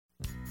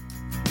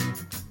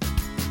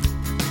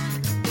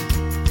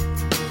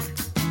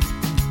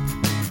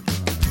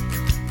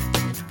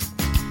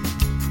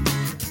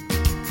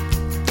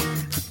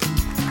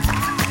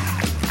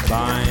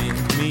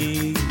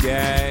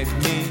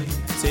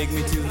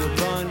Take me to the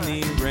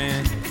bunny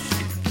ranch.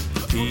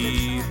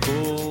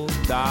 People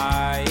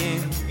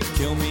dying.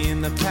 Kill me in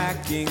the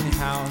packing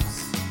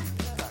house.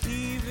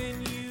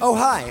 Oh,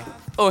 hi.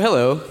 Oh,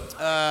 hello.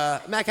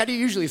 Mac, how do you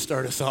usually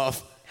start us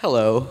off?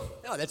 Hello.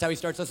 Oh, that's how he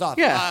starts us off.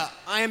 Yeah.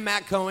 I am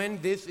Matt Cohen.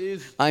 This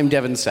is I'm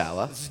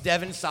Sala.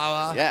 Devin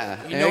Sawa.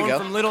 Yeah, You there know you him go.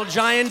 from Little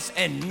Giants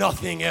and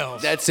nothing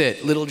else. That's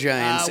it. Little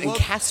Giants. well- and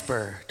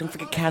Casper. Don't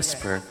forget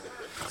Casper.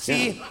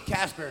 See,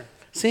 Casper.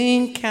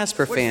 Seeing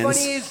Casper What's fans.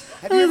 funny is,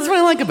 That's what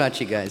I like about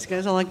you guys. You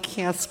guys all like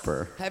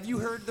Casper. have you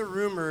heard the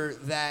rumor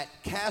that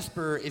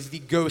Casper is the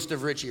ghost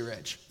of Richie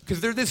Rich? Because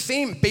they're the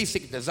same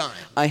basic design.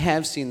 I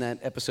have seen that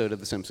episode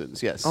of The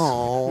Simpsons, yes.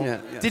 Oh.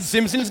 Yeah. Did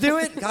Simpsons do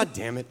it? God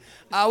damn it.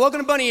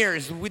 Welcome to Bunny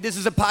Ears. This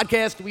is a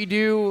podcast we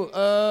do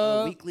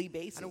On a weekly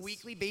basis. on a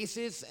weekly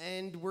basis,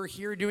 and we're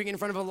here doing it in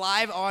front of a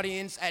live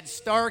audience at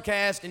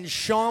Starrcast in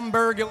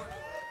Schaumburg.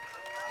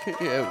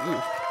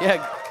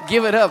 Yeah,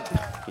 give it up.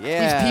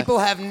 Yeah. These people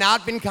have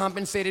not been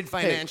compensated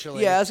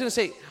financially. Yeah, I was going to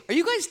say, are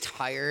you guys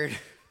tired?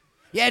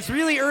 Yeah, it's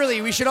really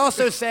early. We should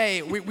also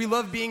say we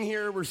love being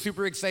here. We're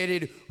super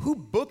excited. Who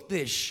booked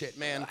this shit,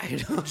 man? I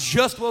don't-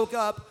 Just woke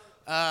up.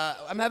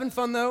 I'm having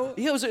fun though.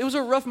 Yeah, it was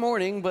a rough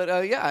morning,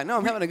 but yeah, no,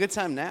 I'm having a good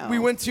time now. We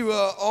went to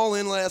All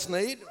In last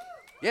night.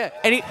 Yeah.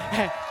 Any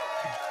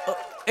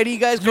of you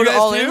guys go You to guys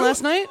All do? In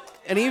last night?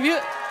 Any of you?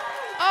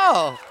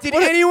 Oh. Did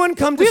what a- anyone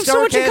come to we have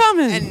so much in Starrcast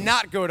common. and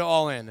not go to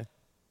All In?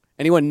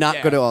 Anyone not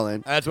Yeah. go to All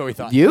In? That's what we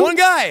thought. You? One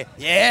guy.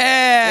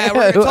 Yeah.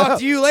 We're gonna talk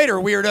to you later,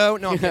 weirdo.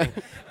 No, I'm kidding.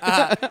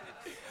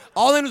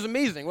 All In was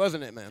amazing,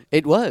 wasn't it, man?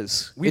 It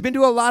was. We've been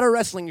to a lot of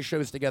wrestling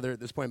shows together at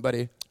this point,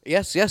 buddy.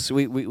 Yes,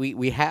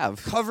 we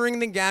have. Covering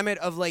the gamut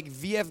of like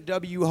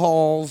VFW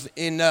halls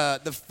in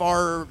the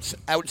far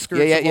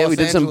outskirts. Yeah, of we Los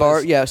did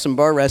Angeles. some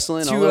bar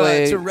wrestling To, all the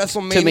way to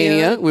WrestleMania, to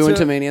Mania. We went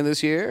to- to Mania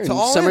this year, and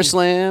All In.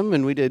 SummerSlam,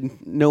 and we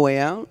did No Way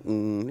Out,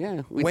 and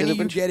yeah, we When did are a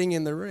you bunch. getting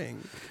in the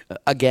ring?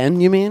 Again,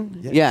 you mean?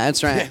 Yeah,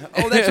 that's right.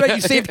 Oh, that's right.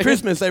 You saved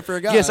Christmas. I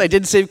forgot. Yes, I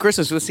did save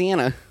Christmas with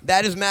Sienna.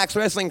 That is Max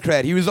Wrestling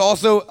cred. He was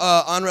also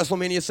on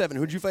WrestleMania 7.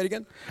 Who'd you fight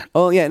again?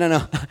 Oh yeah,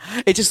 no.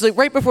 It's just like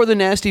right before the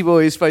Nasty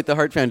Boys fight the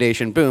Heart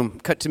Foundation. Boom,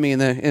 cut to me in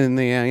the in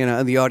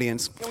the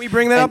audience. Can we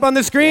bring that up on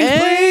the screen,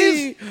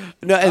 please?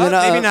 No, and then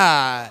Maybe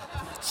not.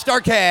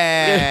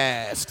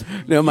 Starrcast.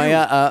 No,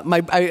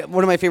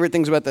 one of my favorite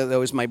things about that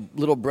though is my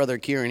little brother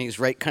Kieran. He's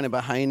right kind of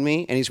behind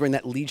me, and he's wearing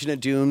that Legion of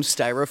Doom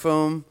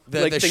styrofoam.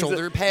 The things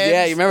shoulder that- pads?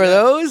 Yeah, you remember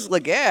those?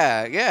 Like,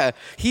 yeah.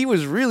 He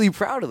was really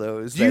proud of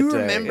those. Do you that,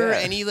 remember yeah.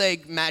 any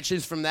like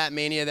matches from that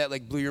Mania that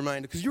like blew your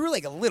mind? Because you were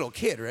like a little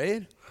kid,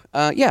 right?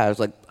 Yeah, I was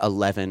like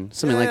 11,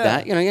 something like Yeah.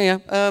 that.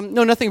 Yeah.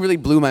 No, nothing really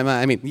blew my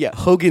mind. I mean, yeah,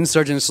 Hogan,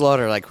 Sergeant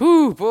Slaughter, like,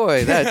 whoo,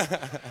 boy, that's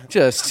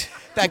just.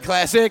 That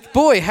classic.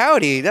 Boy,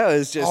 howdy, that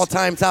was just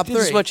All-time top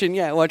just three. watching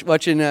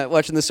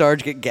the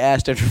Sarge get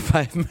gassed after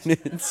 5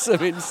 minutes. I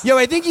mean, Yo,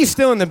 I think he's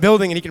still in the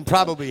building and he can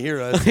probably hear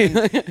us.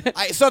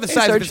 I saw the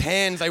size of Sarge. his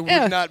hands. I would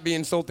Yeah. not be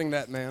insulting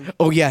that man.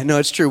 oh yeah, no,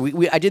 it's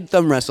true. I did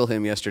thumb wrestle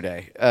him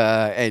yesterday,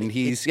 and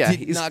he's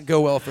Did not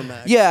go well for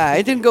Max. yeah,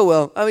 it didn't go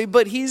well. I mean,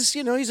 but he's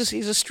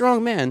a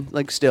strong man,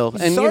 like still,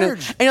 and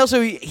Sarge. and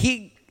also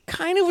he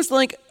kind of was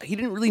like he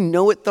didn't really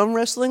know what thumb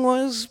wrestling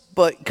was,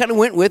 but kind of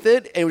went with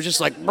it, and it was just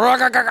like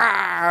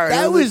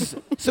That was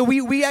so we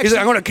He's actually like,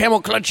 I'm gonna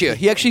camel clutch you.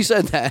 He actually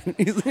said that.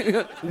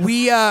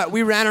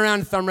 we ran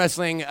around thumb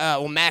wrestling.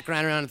 Mac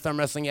ran around thumb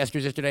wrestling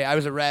yesterday. I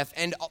was a ref,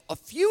 and a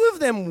few of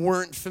them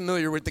weren't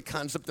familiar with the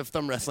concept of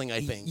thumb wrestling.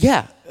 I think.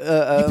 yeah.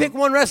 You pick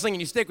one wrestling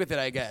and you stick with it.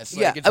 I guess.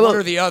 Like, Yeah, It's one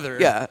or the other.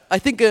 Yeah, I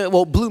think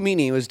Blue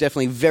Meanie was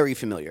definitely very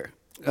familiar.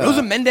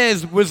 Rosa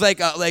Mendez was like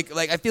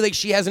I feel like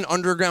she has an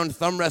underground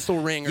thumb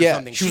wrestle ring or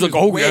something. She was like,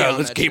 oh way yeah, on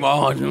let's that game shit.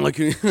 on, and like,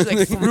 She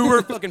like threw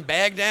her fucking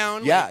bag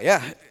down.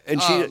 yeah,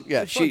 and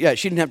she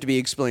didn't have to be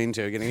explained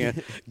to.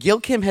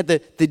 Gail Kim had the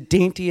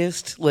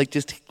daintiest, like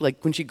just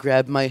like when she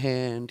grabbed my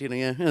hand, and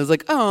I was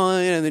like, oh,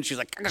 and then she's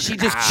like, She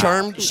just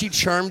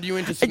charmed you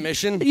into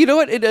submission. You know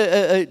what?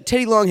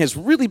 Teddy Long has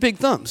really big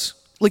thumbs.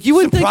 Like you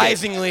wouldn't think it.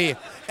 Surprisingly,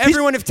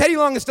 everyone, if Teddy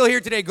Long is still here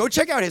today, go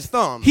check out his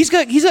thumb. He's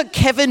got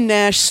Kevin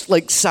Nash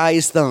like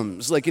size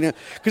thumbs, like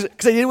because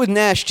I did it with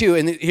Nash too,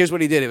 and here's what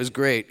he did. It was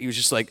great. He was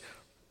just like,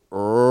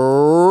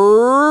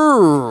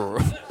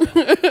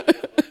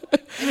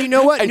 And you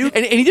know what? and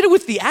he did it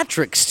with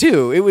theatrics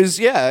too. It was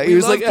He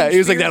was love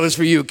like that was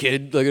for you,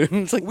 kid. Like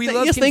it's like We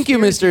love yes, thank you,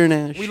 Mr.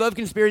 Nash. We love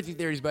conspiracy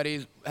theories,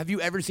 buddies. Have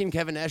you ever seen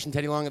Kevin Nash and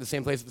Teddy Long at the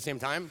same place at the same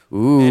time?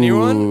 Ooh,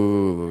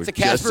 Anyone? It's a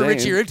just Casper saying.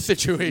 Richie Rich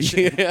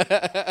situation.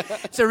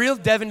 It's a real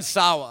Devin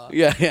Sawa.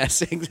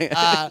 Yes,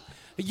 exactly.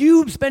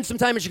 You spent some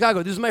time in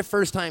Chicago. This is my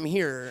first time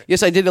here.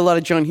 Yes, I did a lot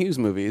of John Hughes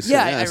movies. So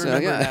Yeah, I remember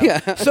now.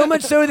 Yeah. So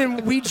much so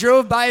that we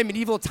drove by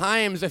Medieval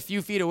Times a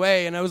few feet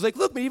away, and I was like,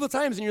 look, Medieval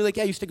Times. And you're like,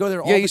 yeah, I used to go there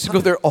all the time. Yeah, I used to go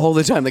there all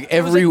the time, like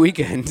every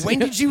weekend. When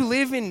did you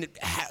live in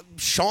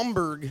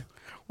Schaumburg?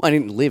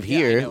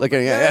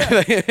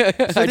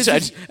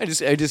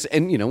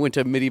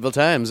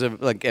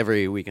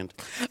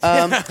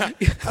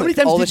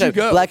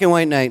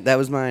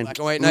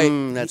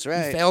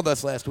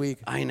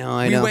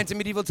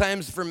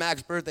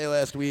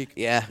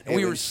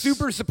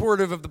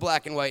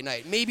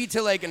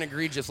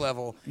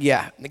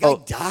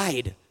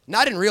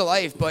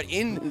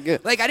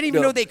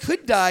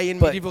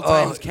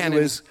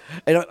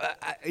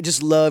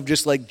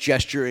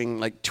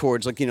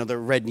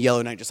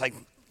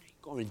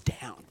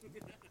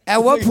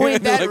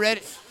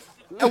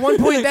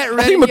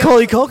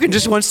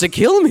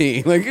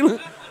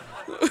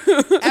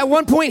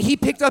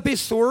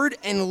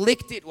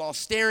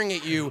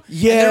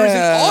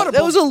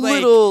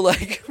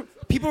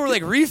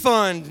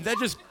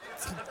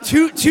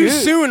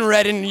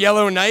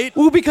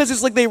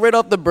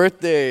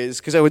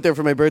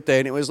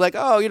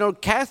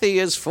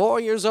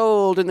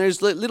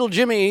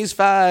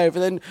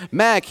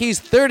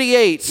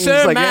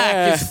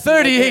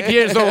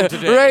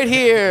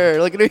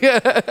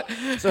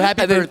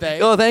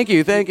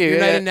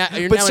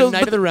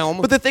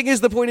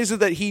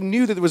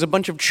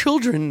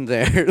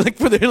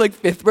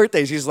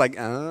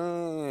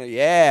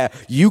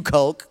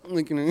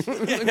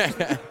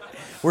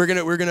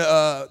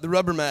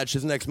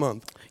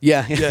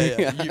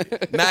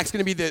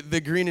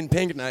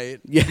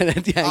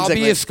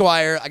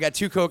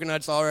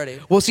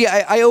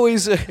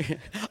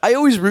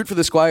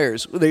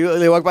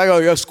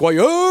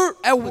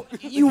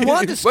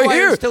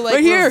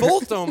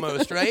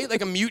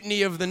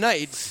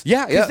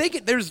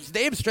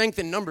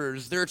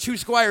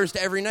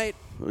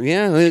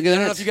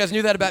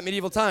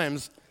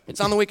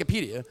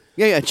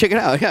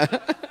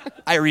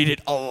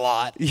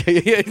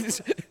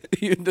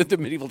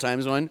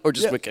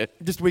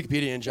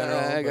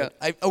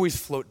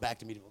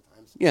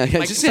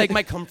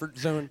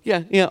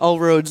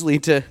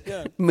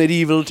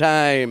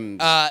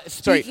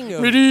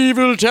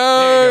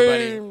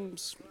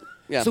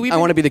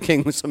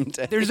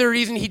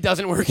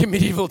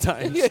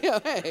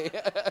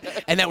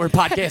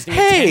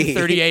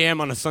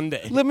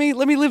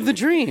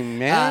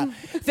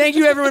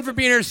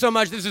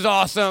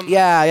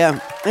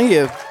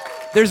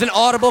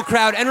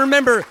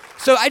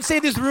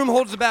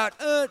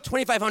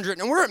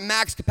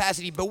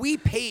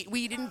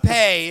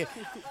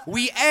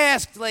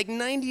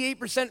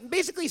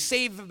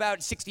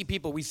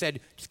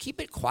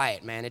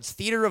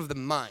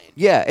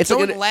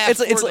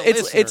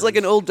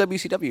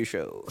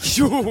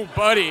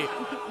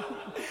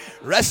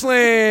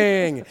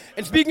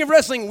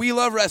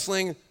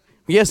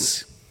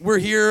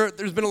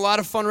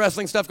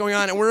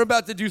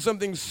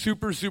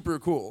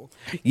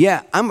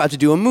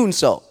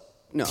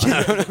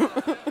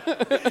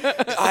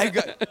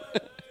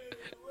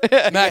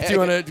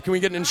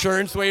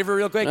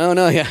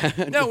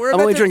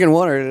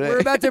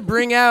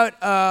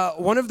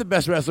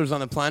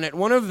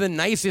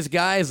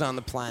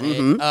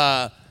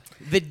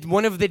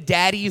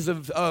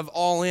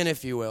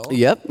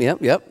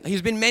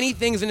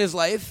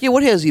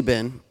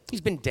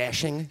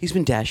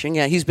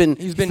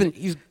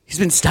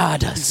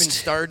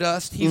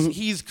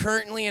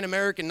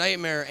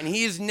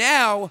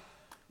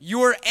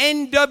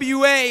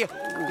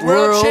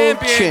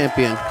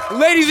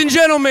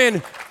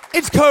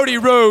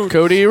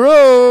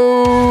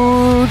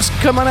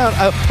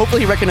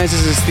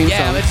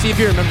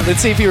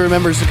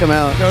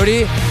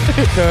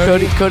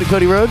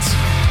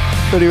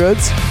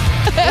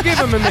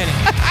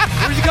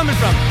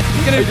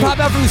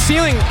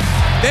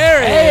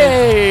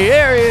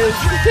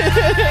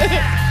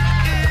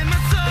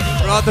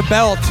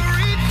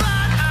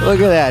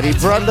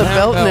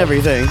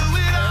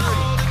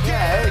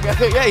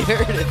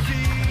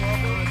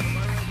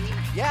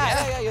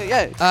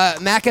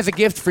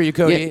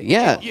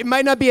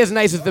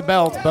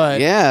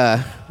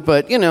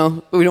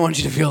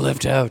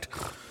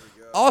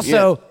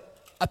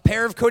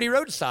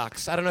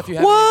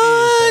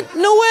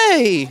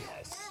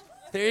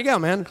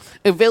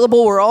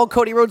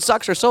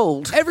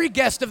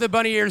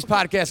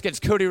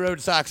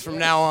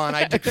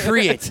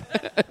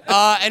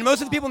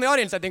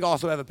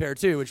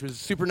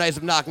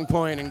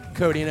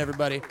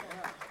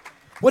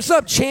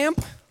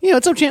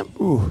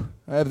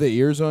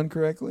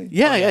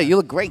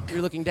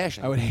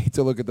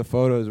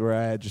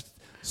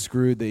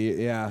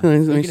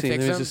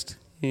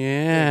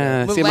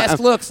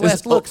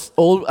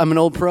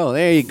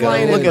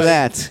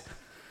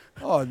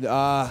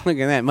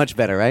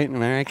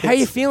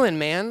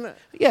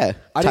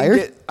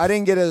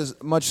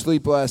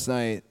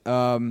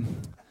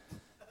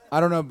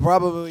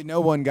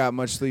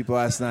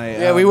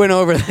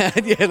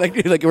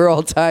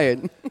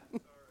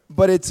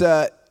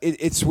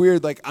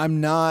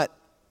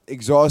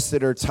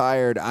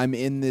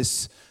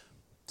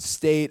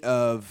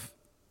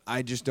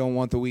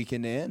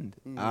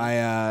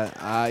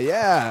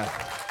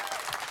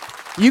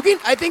 You can.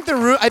 I think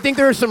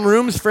there are some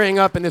rooms freeing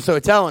up in this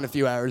hotel in a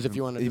few hours if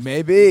you want to.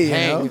 Maybe.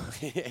 Hang.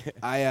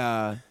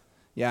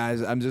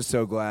 I'm just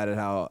so glad at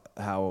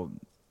how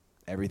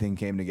everything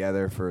came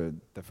together for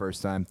the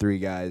first time. 3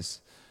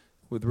 guys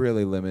with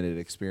really limited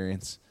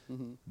experience.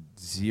 Mm-hmm.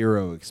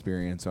 0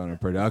 experience on a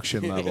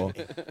production level.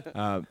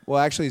 Well,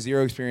 actually,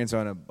 0 experience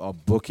on a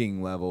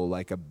booking level,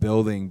 like a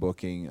building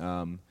booking.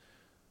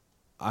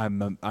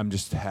 I'm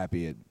just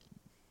happy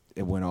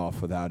it went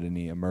off without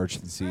any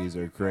emergencies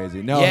or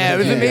crazy. No, yeah, it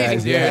was amazing,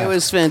 dude. It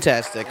was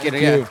fantastic.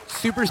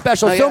 Super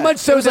special. So much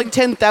so it was like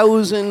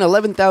 10,000,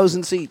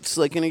 11,000 seats.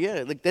 Like,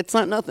 like that's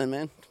not nothing,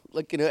 man.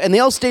 Like, and they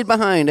all stayed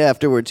behind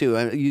afterward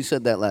too. You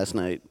said that last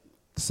night.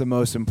 It's the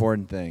most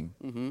important thing.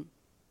 Mm-hmm.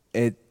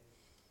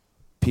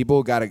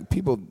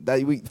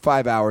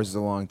 5 hours is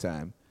a long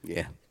time.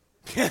 Yeah.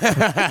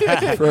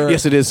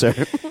 Yes, it is, sir.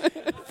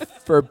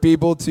 For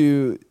people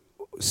to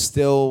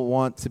still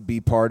want to be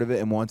part of it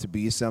and want to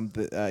be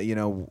something,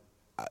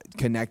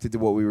 connected to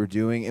what we were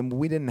doing. And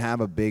we didn't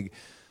have a big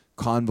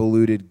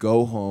convoluted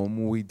go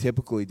home. We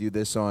typically do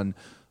this on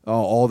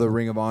all the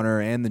Ring of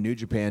Honor and the New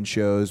Japan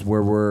shows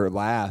where we're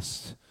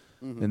last.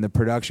 Mm-hmm. And the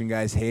production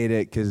guys hate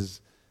it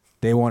because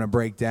they want to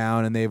break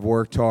down and they've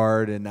worked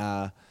hard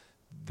and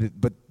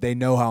but they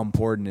know how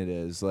important it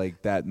is,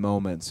 like that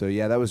moment. So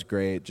yeah, that was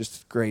great.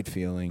 Just great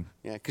feeling.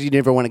 Yeah, because you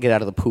never want to get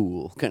out of the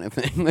pool, kind of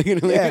thing.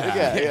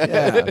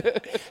 Yeah.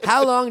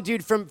 How long,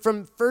 dude? From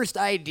first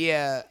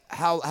idea,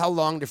 how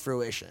long to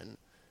fruition?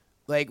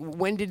 Like,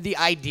 when did the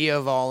idea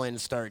of All In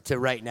start to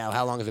right now?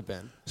 How long has it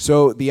been?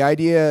 So the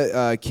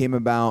idea came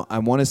about. I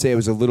want to say it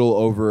was a little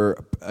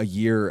over a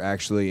year,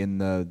 actually, in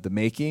the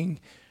making.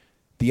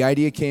 The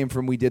idea came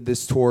from we did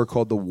this tour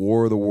called the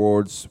War of the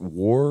Worlds.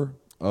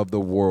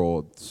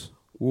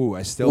 Ooh,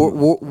 I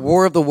still...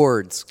 War of the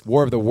Words.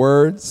 War of the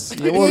Words.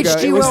 It was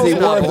the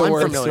War of the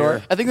Words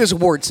tour. I think there's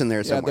warts in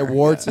there somewhere. Yeah, there are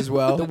warts as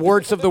well. The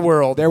warts of the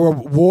world.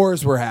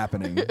 Wars were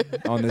happening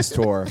on this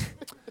tour.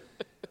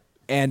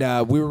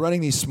 And we were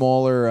running these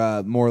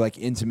smaller, more like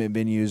intimate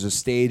venues. A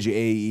Stage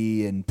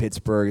AE in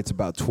Pittsburgh. It's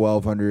about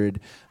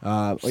 1,200.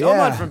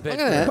 Someone from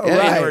Pittsburgh. Right.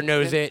 Andor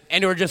knows it.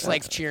 Andor just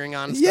likes cheering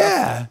on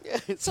stuff.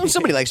 Yeah.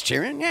 Somebody likes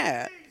cheering,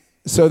 yeah.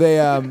 So they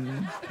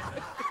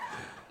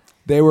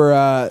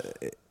were,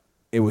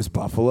 it was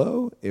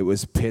Buffalo, it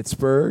was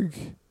Pittsburgh,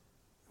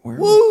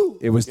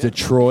 it was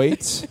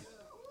Detroit,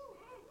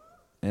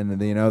 and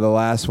the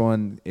last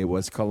one, it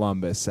was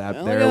Columbus.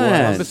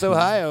 Columbus,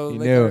 Ohio. You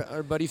like knew.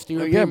 Our buddy Stu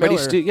buddy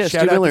Stu. Stu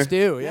Shout out Miller. to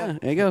Stu. Yeah.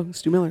 There you go,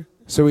 Stu Miller.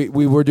 So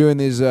we were doing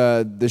these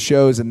the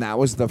shows, and that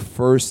was the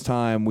first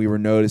time we were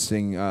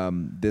noticing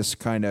this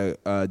kind of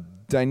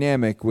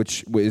dynamic,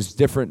 which was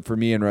different for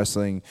me in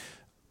wrestling.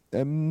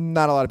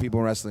 Not a lot of people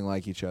in wrestling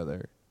like each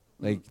other.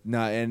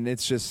 And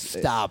it's just...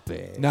 Stop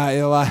it.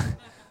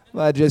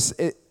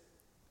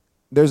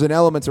 There's an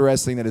element to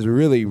wrestling that is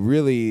really,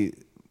 really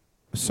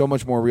so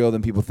much more real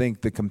than people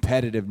think. The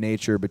competitive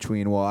nature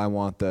between, I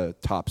want the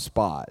top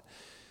spot.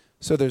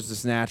 So there's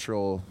this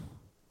natural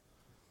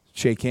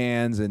shake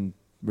hands and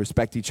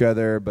respect each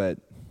other, but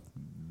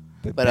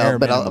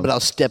I'll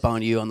step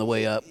on you on the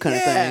way up, kind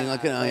of thing.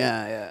 Like,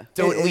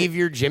 Don't leave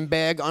your gym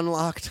bag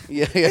unlocked.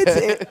 Yeah.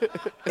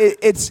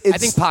 It's I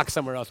think Pac's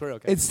somewhere else. We're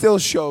okay. It's still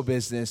show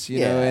business, you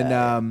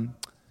know,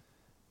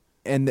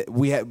 and this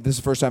is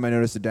the first time I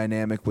noticed the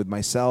dynamic with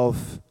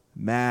myself,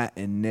 Matt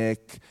and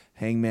Nick,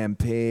 Hangman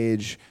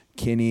Page,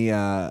 Kenny,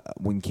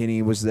 when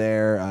Kenny was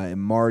there,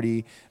 and Marty.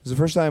 It was the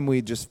first time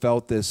we just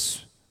felt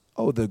this,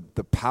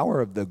 the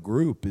power of the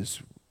group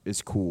is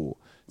cool.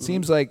 It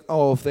seems like,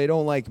 if they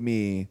don't like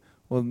me,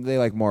 well, they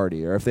like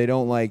Marty. Or if they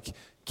don't like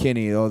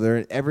Kenny,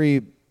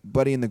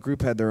 everybody in the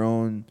group had their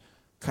own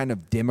kind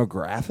of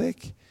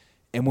demographic.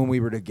 And when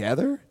we were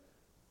together,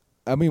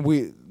 I mean,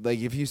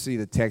 if you see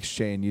the text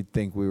chain, you'd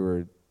think we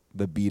were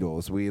the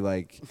Beatles. We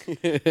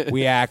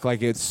act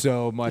like it's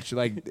so much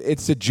like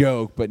it's a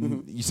joke, but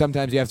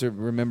sometimes you have to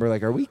remember,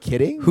 are we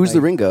kidding? Who's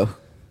the Ringo?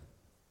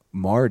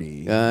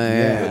 Marty.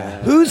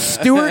 Yeah. Who's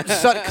Stuart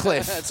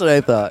Sutcliffe? That's what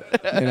I thought.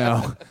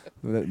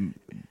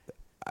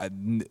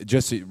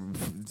 Just so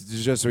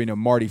you know,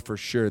 Marty for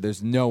sure.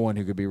 There's no one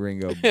who could be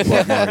Ringo but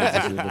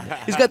Marty.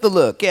 He's got the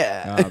look,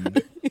 yeah.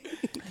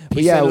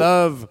 Peace and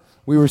love.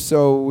 We were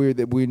so weird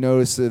that we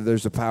noticed that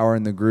there's a power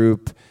in the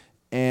group,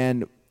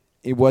 and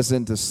it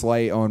wasn't a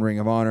slight on Ring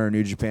of Honor or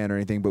New Japan or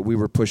anything, but we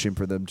were pushing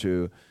for them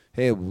to,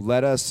 hey,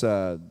 let us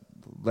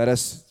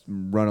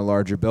run a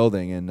larger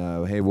building,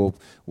 and hey, we'll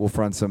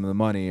front some of the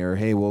money, or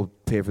hey, we'll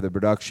pay for the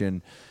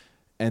production,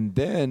 and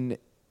then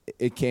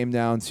it came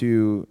down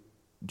to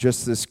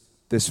just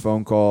this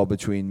phone call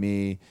between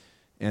me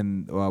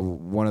and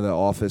one of the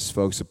office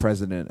folks, the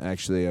president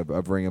actually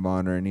of Ring of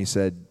Honor, and he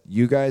said,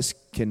 "You guys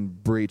can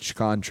breach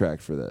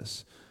contract for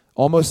this."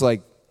 Almost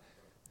like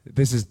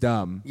this is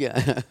dumb.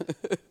 Yeah.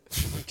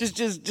 just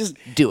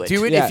do it.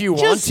 Do it if you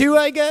want to,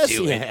 I guess.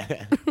 Do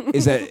it.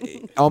 Is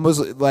that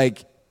almost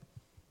like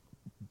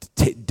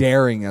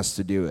daring us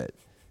to do it?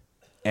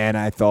 And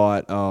I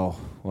thought,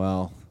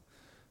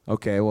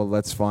 okay, well,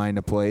 let's find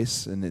a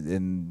place,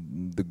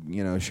 and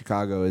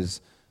Chicago is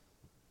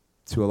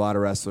to a lot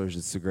of wrestlers,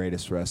 it's the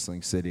greatest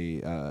wrestling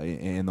city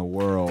in the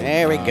world.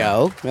 There we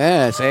go.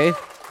 Yeah, see?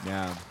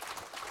 Yeah.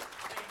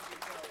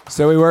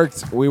 So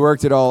we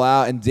worked it all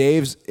out, and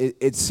Dave's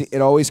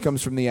it always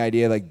comes from the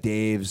idea like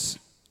Dave's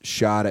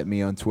shot at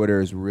me on Twitter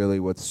is really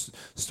what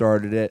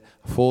started it.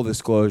 Full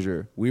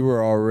disclosure, we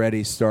were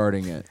already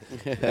starting it,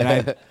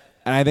 and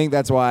I think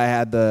that's why I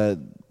had the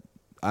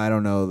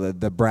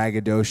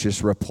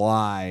braggadocious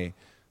reply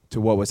to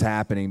what was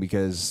happening,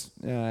 because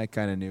I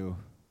kind of knew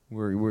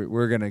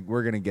we're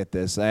gonna get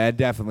this. I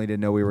definitely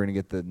didn't know we were gonna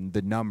get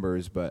the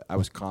numbers, but I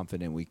was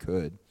confident we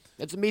could.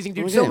 That's amazing,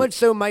 dude. So much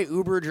so, my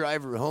Uber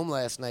driver home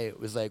last night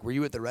was like, "Were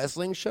you at the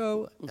wrestling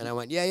show?" And I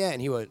went, "Yeah."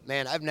 And he went,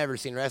 "Man, I've never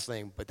seen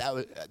wrestling, but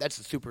that's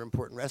a super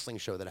important wrestling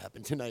show that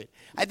happened tonight."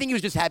 I think he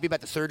was just happy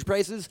about the surge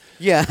prices.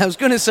 Yeah, I was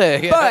gonna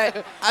say. Yeah.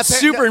 But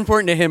super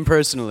important to him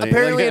personally.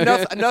 Apparently,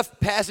 enough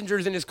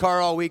passengers in his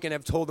car all weekend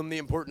have told him the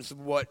importance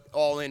of what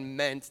All In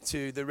meant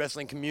to the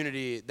wrestling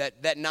community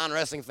that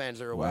non-wrestling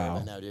fans are aware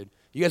of it now, dude.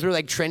 You guys were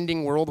like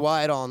trending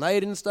worldwide all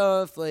night and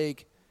stuff,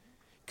 like.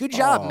 Good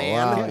job,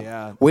 man. Wow,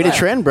 yeah. Way to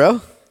trend,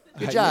 bro.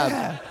 Good job.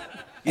 Yeah.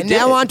 And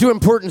now on to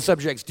important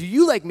subjects. Do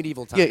you like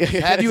medieval times?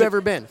 Yeah. Have you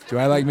ever been? Do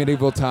I like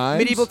Medieval Times?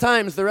 Medieval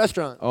Times, the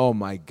restaurant. Oh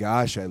my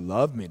gosh, I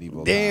love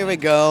Medieval There Times. we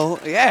go.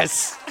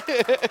 Yes.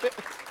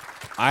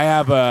 I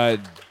have a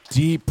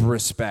deep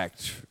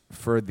respect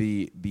for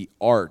the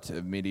art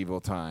of Medieval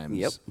Times.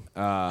 Yep.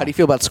 How do you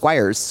feel about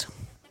squires?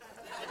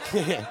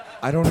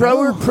 I don't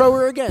Pro know.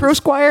 or against? Pro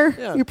squire?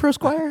 Yeah. You pro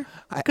squire?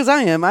 Because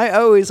I am. I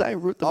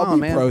root them I'll on,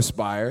 be man. pro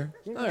Spire.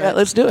 Yeah,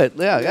 let's do it.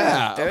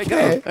 Yeah. There we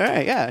okay. go. All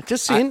right, yeah.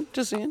 Just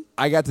seeing.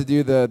 I got to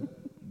do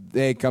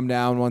they come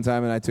down one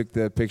time and I took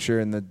the picture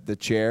in the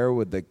chair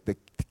with the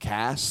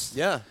cast.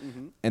 Yeah.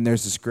 And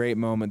there's this great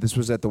moment. This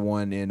was at the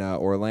one in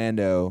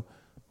Orlando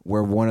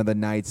where one of the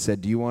knights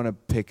said, "Do you want to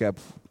pick up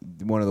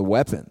one of the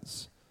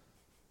weapons?"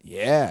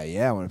 Yeah,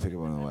 I want to pick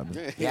up one of the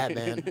weapons. Yeah,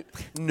 man.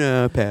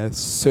 No, pass.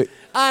 So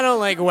I don't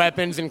like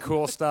weapons and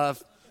cool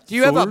stuff. Do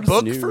you have a Swords?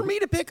 book No. for me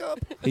to pick up?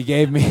 he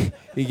gave me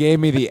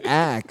the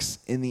axe,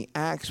 and the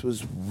axe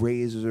was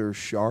razor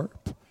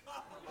sharp.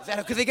 Is that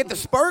because they get the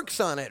sparks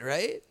on it,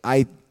 right?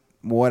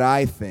 What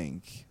I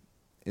think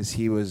is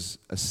he was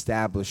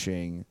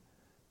establishing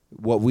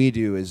what we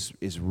do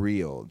is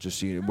real. Just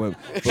so you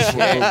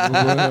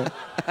know,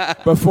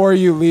 before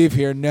you leave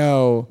here,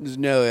 know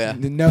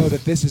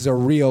that this is a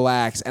real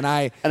axe, and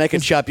I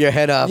can chop your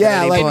head off. Yeah,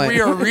 at any like, point.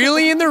 We are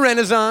really in the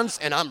Renaissance,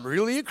 and I'm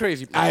really a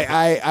crazy person.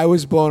 I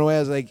was blown away. I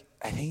was like,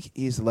 I think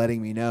he's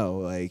letting me know,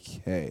 like,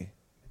 hey,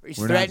 He's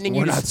we're threatening not,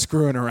 you we're to not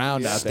screwing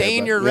around out there. stay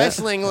in but- your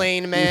wrestling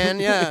lane, man.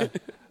 Yeah.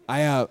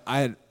 I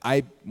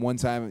one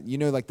time,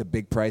 like the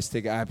big price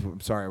ticket. I'm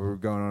sorry, we were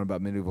going on about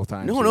Medieval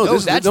Times. No,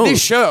 that's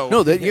this show.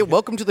 No,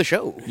 welcome to the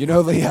show.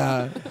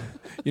 The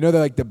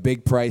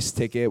big price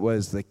ticket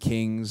was the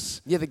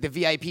King's. Yeah, like the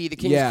VIP, the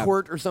King's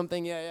Court or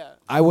something. Yeah.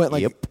 I went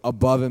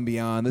above and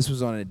beyond. This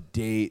was on a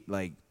date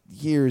like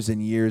years and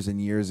years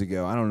and years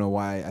ago. I don't know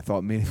why I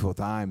thought Medieval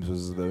Times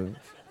was the.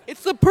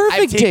 It's the perfect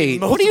I've taken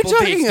date. What are you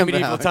multiple dates talking to about?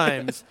 Medieval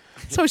Times.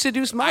 So I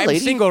seduced my I'm lady.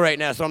 single right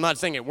now, so I'm not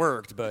saying it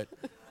worked, but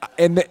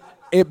And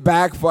it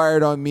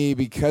backfired on me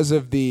because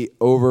of the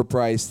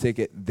overpriced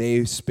ticket.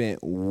 They spent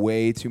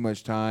way too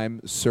much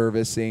time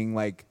servicing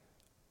like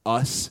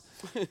us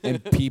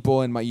and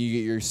people in you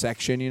get your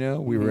section.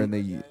 We were in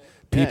the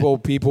people.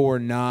 People were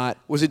not.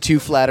 Was it too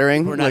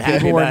flattering? We're not happy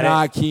People were about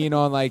not keen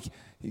on like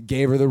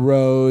gave her the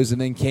rose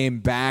and then came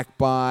back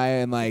by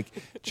and like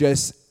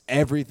just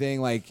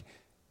everything like.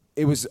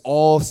 It was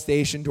all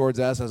stationed towards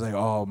us. I was like,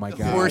 oh, my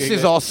God.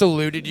 horses all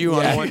saluted you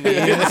on one knee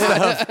and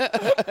stuff.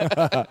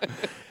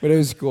 But it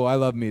was cool. I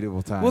love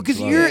Medieval Times. Well, because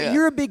Love you're it.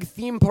 you're a big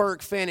theme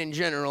park fan in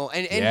general,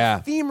 and Yeah.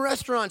 theme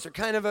restaurants are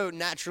kind of a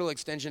natural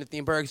extension of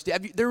theme parks.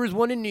 There was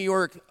one in New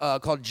York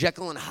called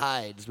Jekyll and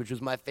Hyde's, which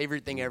was my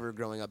favorite thing ever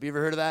growing up. You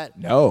ever heard of that?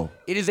 No.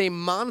 It is a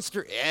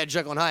monster. Yeah,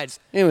 Jekyll and Hyde's.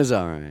 It was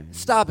all right.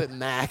 Stop it,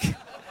 Mac.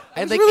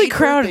 It was really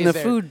crowded in the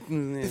food.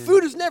 The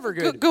food is never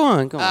good. Go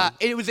on.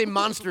 It was a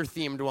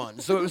monster-themed one.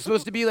 So it was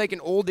supposed to be like an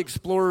old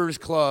explorers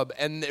club,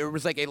 and there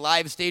was like a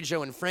live stage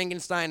show in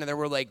Frankenstein, and there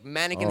were like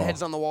mannequin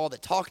heads on the wall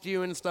that talked to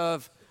you and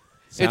stuff.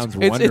 Sounds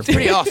wonderful. It's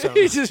pretty awesome.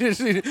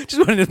 just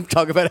wanted to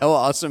talk about how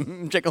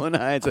awesome Jekyll and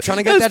Hyde. Trying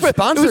to get that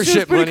sponsorship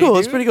It's pretty money, cool. dude.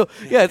 It's pretty cool.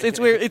 Yeah,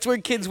 it's where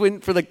kids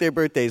win for like their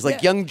birthdays,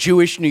 like young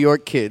Jewish New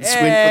York kids win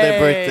for their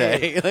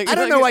birthday. Like, I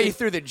don't know why you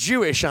threw the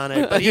Jewish on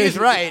it, but he's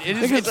right.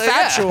 It's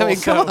factual. I mean,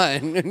 so come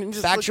on.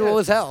 Just factual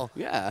look as hell.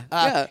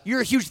 Yeah. You're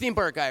a huge theme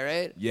park guy,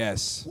 right?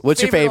 Yes.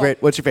 What's your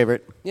favorite? What's your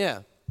favorite? Yeah.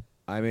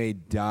 I'm a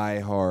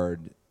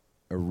diehard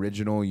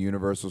original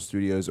Universal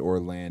Studios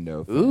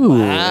Orlando fan. Ooh,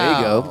 there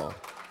you go.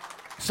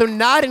 So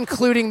not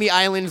including the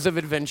Islands of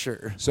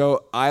Adventure.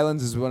 So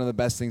Islands is one of the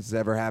best things that's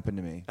ever happened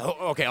to me.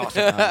 Oh, okay,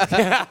 awesome.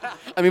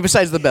 I mean,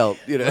 besides the belt,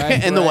 Right,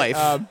 and the right.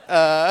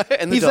 wife,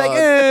 and the He's dog. like,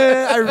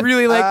 I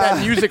really like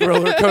that music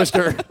roller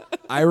coaster.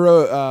 I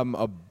wrote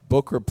a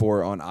book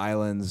report on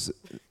Islands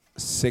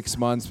 6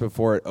 months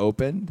before it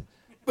opened,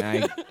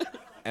 and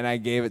I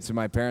gave it to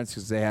my parents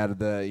because they had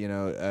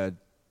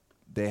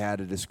they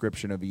had a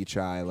description of each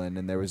island,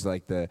 and there was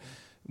like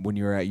when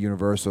you were at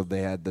Universal,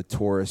 they had the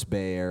tourist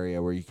bay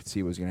area where you could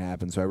see what was going to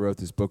happen. So I wrote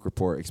this book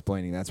report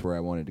explaining that's where I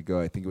wanted to go.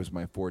 I think it was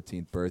my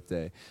 14th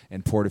birthday,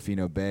 and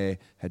Portofino Bay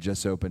had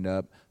just opened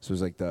up, so it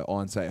was like the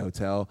on-site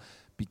hotel.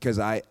 Because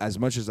as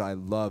much as I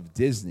love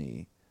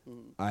Disney,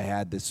 I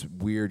had this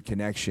weird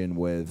connection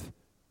with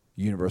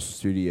Universal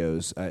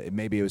Studios.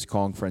 Maybe it was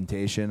Kong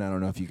Frontation. I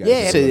don't know if you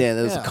guys.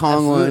 There was a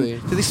Kong absolutely.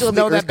 one. Did they still have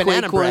Smell the that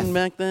banana Earthquake one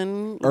breath. back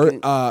then?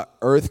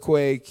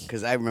 Earthquake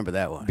Because I remember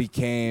that one.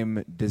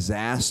 became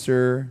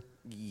Disaster,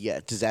 Yeah,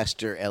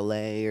 Disaster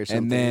LA or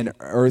something. and then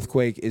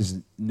Earthquake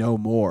is no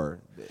more.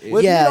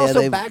 Wasn't Yeah, it also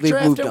they've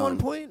Backdraft moved at on. one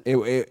point?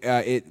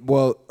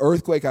 Well,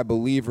 Earthquake, I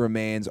believe,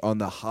 remains on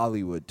the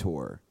Hollywood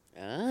tour.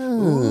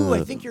 Ooh,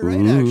 I think you're right,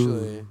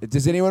 actually.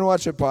 Does anyone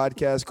watch a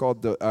podcast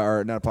called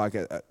or not a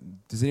podcast?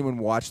 Does anyone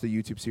watch the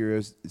YouTube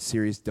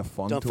series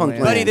Defunct Defunct Land?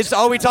 Land. Buddy, this is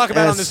all we talk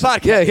about on this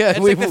podcast. Yeah, It's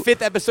like the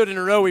 5th episode in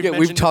a row we've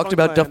mentioned talked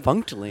about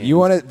Defunct Defunct Land. You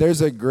want to?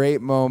 There's a great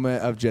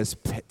moment of just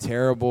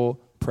terrible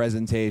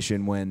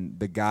presentation when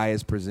the guy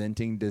is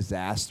presenting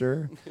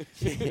Disaster.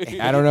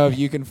 I don't know if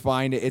you can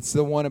find it. It's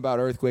the one about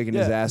Earthquake and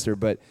Disaster,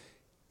 but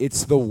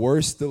it's the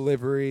worst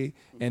delivery.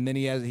 And then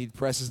he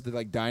presses the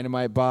like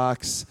dynamite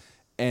box,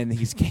 and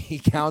he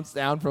counts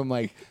down from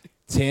like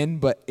 10,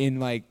 but in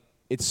like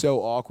it's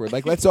so awkward.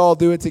 Like, let's all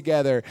do it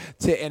together.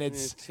 And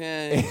it's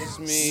 10, it's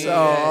me.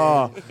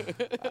 so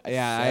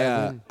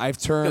I've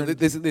turned. No,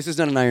 this is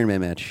not an Iron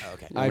Man match.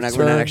 Okay. No,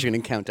 we're not actually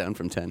going to count down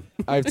from 10.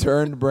 I've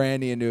turned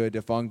Brandy into a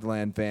Defunct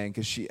Land fan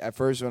because she, at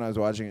first when I was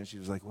watching it, she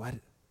was like, "What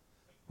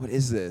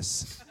is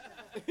this?"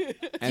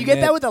 You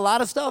get that with a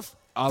lot of stuff?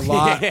 a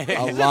lot.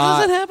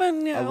 Doesn't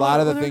happen. Yeah, A lot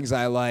of the things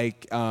I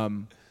like,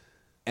 and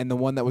the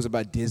one that was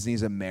about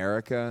Disney's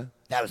America.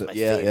 That was my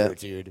Yeah,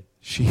 favorite, yeah. dude.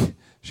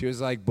 She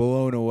was like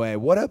blown away.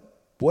 Why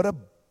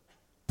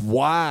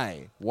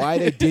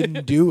they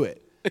didn't do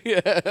it?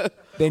 Yeah.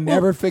 They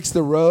never fixed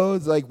the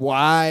roads. Like,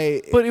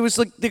 why? But it was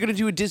like they're going to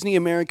do a Disney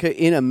America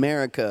in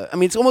America. I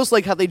mean, it's almost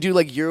like how they do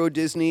like Euro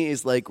Disney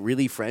is like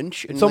really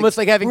French. It's almost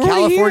like having we're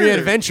already California here.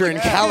 Adventure in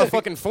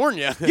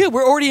California. Yeah,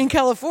 we're already in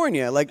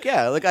California. Like,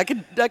 yeah, like I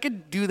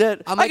could do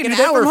that. I'm I like can an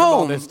do that hour from from all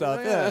home. this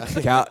stuff.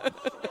 Yeah.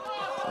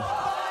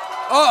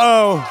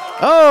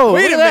 Oh,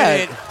 Wait look a at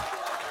minute.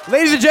 that.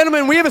 Ladies and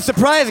gentlemen, we have a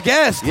surprise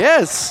guest.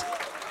 Yes.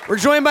 We're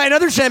joined by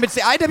another champion. It's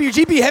the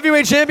IWGP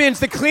Heavyweight Champions,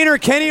 the cleaner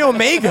Kenny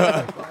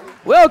Omega.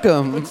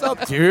 Welcome. What's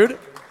up, dude?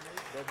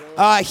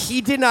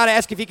 He did not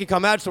ask if he could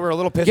come out, so we're a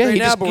little pissed right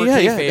now, but we're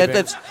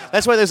kayfabing.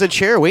 That's why there's a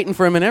chair waiting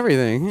for him and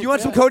everything. You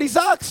want some Cody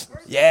socks?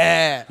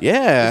 Yeah.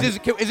 Yeah. Is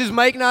his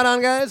mic not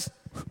on, guys?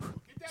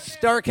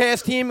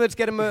 Starrcast team, let's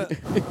get him a...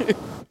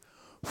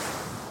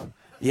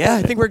 Yeah,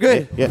 I think we're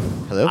good. Yeah.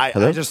 Hello.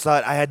 Hello. I just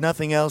thought I had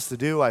nothing else to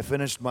do. I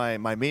finished my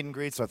meet and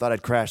greet, so I thought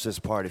I'd crash this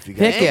part if you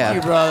guys. Heck yeah.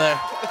 Thank you, brother.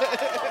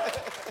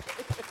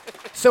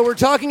 So we're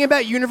talking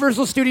about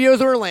Universal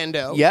Studios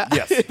Orlando. Yeah.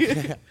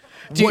 Yes.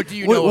 What do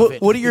you know of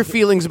it? What are your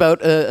feelings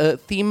about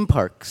theme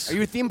parks? Are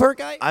you a theme park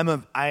guy?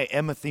 I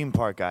am a theme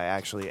park guy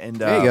actually, and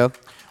There you go.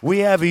 We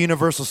have a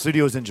Universal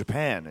Studios in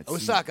Japan. It's,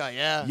 Osaka,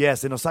 yeah.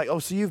 Yes, in Osaka. Oh,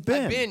 so you've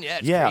been? I've been, yeah,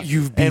 it's yeah. crazy.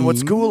 You've And what's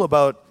been? cool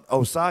about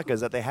Osaka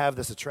is that they have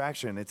this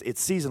attraction.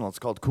 It's seasonal. It's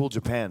called Cool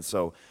Japan.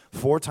 So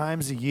 4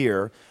 times a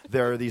year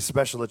there are these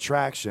special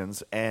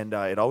attractions, and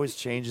it always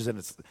changes, and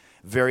it's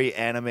very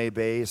anime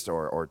based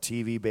or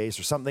TV based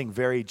or something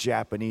very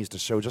Japanese to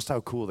show just how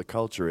cool the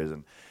culture is.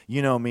 And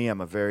you know me,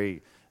 I'm a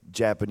very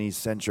Japanese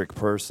centric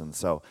person,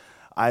 so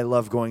I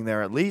love going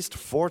there at least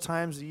 4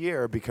 times a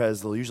year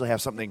because they'll usually have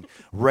something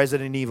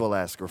Resident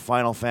Evil-esque or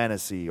Final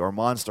Fantasy or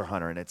Monster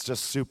Hunter, and it's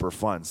just super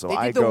fun. So They did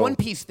I the go. One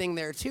Piece thing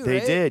there, too, They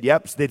right? did,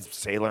 yep. They did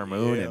Sailor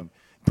Moon and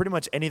pretty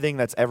much anything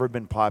that's ever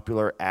been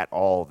popular at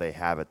all. They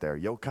have it there.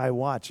 Yokai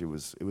Watch. It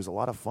was a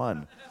lot of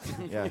fun.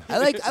 Yeah. I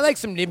like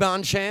some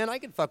Nibbon-chan. I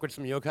could fuck with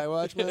some Yokai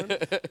Watch,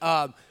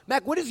 man.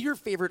 Mac, what is your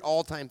favorite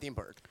all-time theme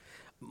park?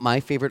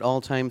 My favorite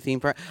all-time theme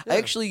park. I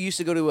actually used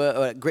to go to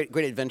a Great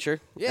Adventure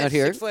Yeah, out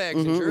here. Six Flags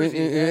in Mhm.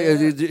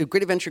 Jersey. Yeah.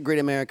 Great Adventure, Great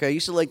America. I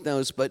used to like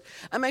those, but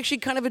I'm actually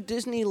kind of a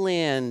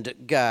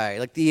Disneyland guy,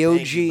 like the OG.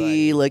 Thank you,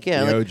 buddy. Like yeah,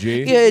 The like, OG?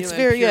 yeah, it's Disneyland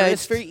very purist.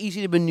 it's very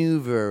easy to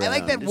maneuver. I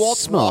like that around. Walt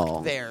It's small.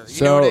 walked there. You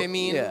So- know what I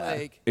mean? Yeah.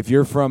 Like, If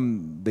you're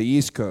from the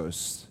East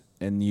Coast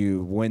and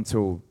you went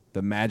to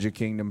the Magic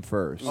Kingdom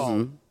first, and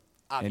you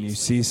obviously.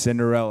 see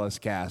Cinderella's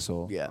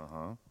castle, Yeah.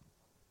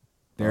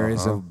 there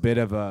is a bit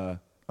of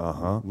a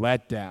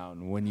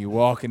letdown when you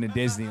walk into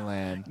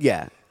Disneyland.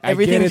 Yeah. I get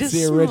Everything's it's just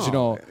the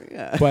original, smaller.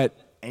 Yeah. but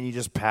And you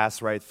just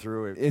pass right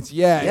through it. it's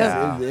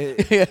Yeah.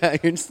 it-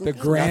 You're just the like,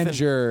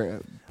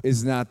 grandeur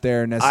is not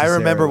there I necessarily.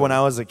 remember when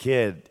I was a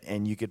kid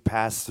and you could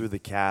pass through the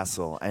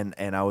castle and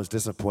I was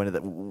disappointed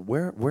that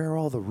where are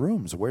all the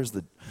rooms? Where's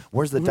the dining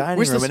Where's the- room?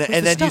 where's And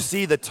the then you stuff?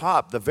 see the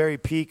top, the very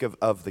peak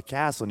of the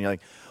castle, and you're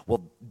like,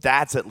 well,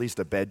 that's at least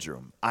a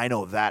bedroom. I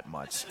know that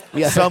much.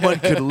 Yeah. Someone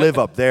could live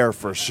up there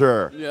for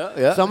sure.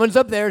 yeah. Someone's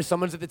up there.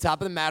 Someone's at the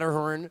top of the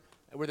Matterhorn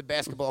where the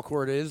basketball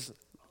court is.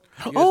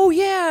 Oh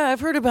yeah, I've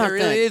heard about There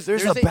that. really is.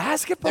 There's a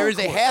basketball There is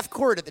a court. half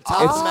court at the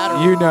top of the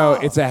Matterhorn. You know,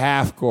 it's a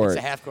half court. It's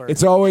a half court.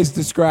 It's always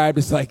described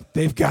as like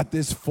they've got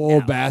this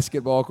full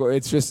basketball court.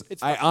 It's just,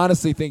 I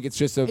honestly think it's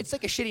just a. It's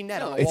like a shitty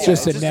net. on the It's wall.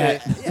 just a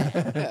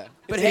net.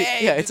 But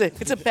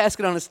It's a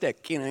basket on a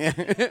stick. You know.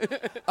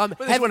 I just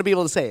want to be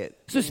able to say it.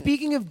 So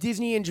speaking of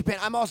Disney in Japan,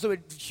 I'm also a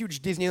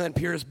huge Disneyland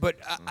purist, but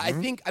I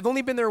think I've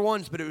only been there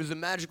once, but it was a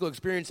magical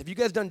experience. Have you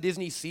guys done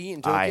Disney Sea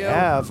in Tokyo? I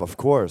have, of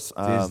course.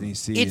 Disney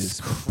Sea It's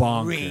is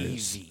bonkers.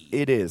 crazy.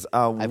 It is.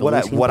 only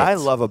seen What I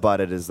bits. love about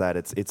it is that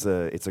it's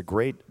a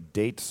great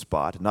date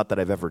spot. Not that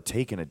I've ever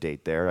taken a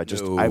date there.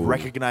 I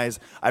recognize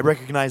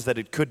that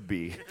it could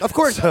be. Of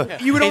course,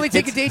 you would only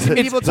take a date to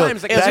medieval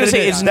times. Like I was gonna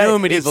say, it's no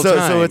medieval so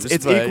times,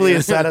 it's but, equally yeah.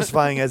 as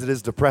satisfying as it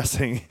is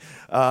depressing.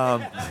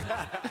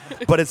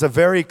 But it's a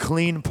very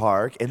clean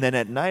park, and then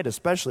at night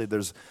especially,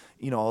 there's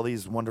all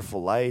these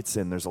wonderful lights,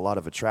 and there's a lot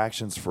of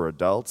attractions for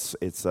adults.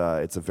 It's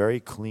a very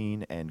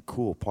clean and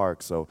cool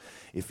park. So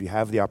if you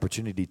have the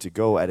opportunity to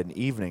go at an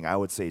evening, I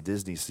would say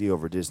Disney Sea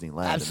over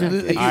Disneyland.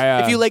 Absolutely.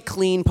 If you like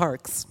clean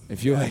parks,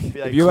 If you like, like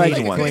if you like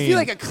clean ones. If you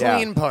like a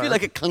clean Yeah. park, If you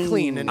like a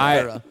clean and I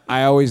era.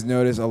 I always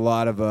notice a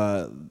lot of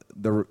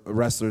the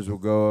wrestlers will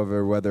go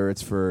over whether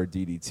it's for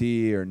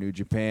DDT or New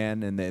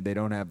Japan, and they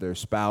don't have their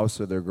spouse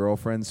or their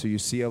girlfriend, so you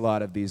see a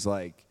lot of these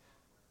like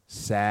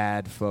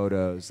sad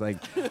photos, like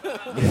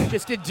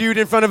Just a dude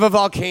in front of a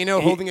volcano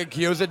holding a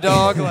gyoza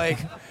dog, like.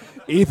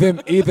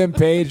 Ethan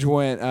Page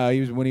went.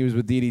 When he was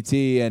with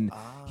DDT, and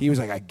he was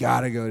like, "I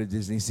gotta go to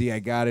Disney Sea. I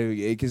gotta,"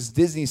 because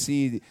Disney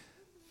Sea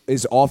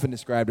is often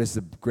described as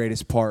the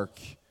greatest park.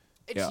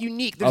 It's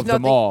unique. There's of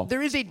them all.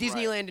 There is a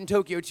Disneyland in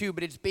Tokyo too,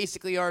 but it's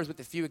basically ours with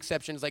a few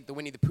exceptions, like the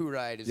Winnie the Pooh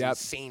ride is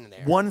insane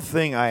there. One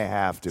thing I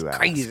have to ask.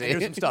 Crazy.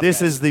 There's some stuff, This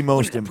guys. is the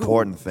most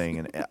important thing.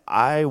 And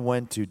I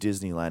went to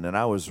Disneyland, and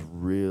I was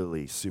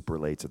really super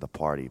late to the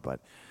party. But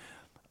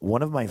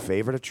one of my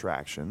favorite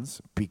attractions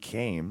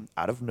became,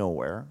 out of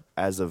nowhere,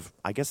 as of,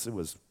 I guess it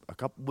was a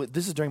couple,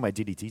 this is during my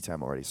DDT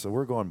time already, so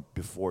we're going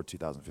before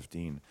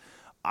 2015.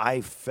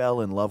 I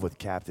fell in love with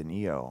Captain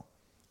EO,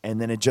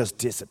 and then it just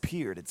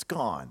disappeared. It's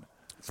gone.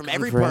 From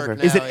every park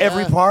now, Is it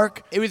every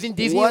park? It was in What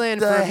Disneyland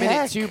the for a minute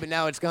heck? too, but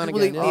now it's gone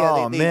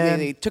Well, again.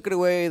 they took it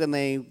away, then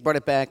they brought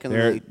it back, and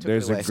then they took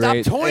there's it a away. Stop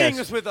great- toying Yes.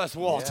 us with us,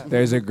 Walt.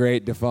 There's a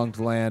great defunct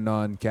land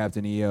on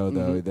Captain EO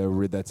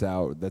though. That's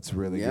out. That's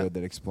really Yeah. good.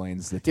 That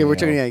explains the. Yeah, we're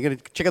tale. checking. Yeah, you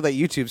gotta check out that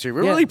YouTube series.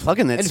 We're Yeah. really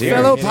plugging that And series.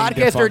 fellow Getting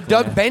podcaster defunct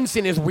Doug land.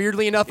 Benson is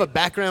weirdly enough a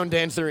background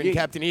dancer in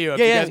Captain EO. If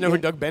you guys know who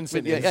Doug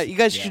Benson is. Yeah, you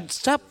guys should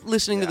stop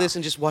listening to this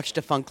and just watch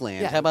Defunct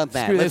Land. Yeah, How about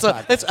that? screw this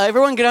Let's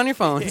everyone get on your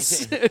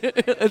phones.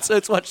 let's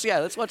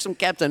watch some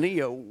Captain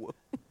EO.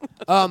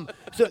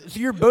 So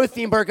you're both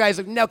theme park guys.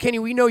 Now, Kenny,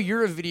 we know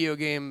you're a video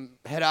game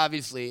head,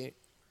 obviously.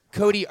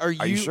 Cody, are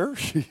Are you sure?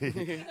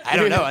 I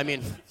don't know. I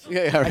mean,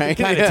 Yeah, right.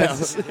 kind of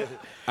Yes. tell.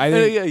 I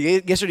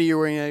think Yesterday you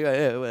were wearing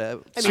a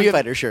Street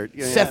Fighter shirt.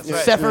 Yeah,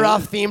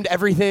 Sephiroth themed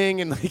everything,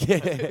 and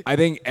like. I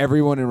think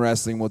everyone in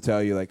wrestling will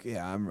tell you like,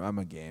 yeah, I'm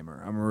a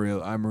gamer.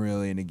 I'm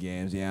really into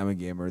games. Yeah, I'm a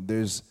gamer.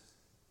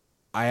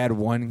 I had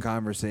one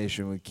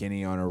conversation with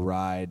Kenny on a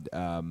ride.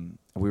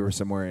 We were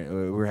somewhere.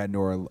 We were heading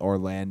to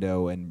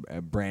Orlando, and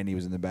Brandy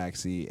was in the back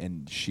seat,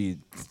 and she,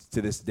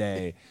 to this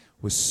day,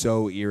 was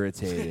so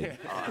irritated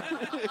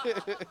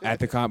at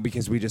the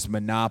because we just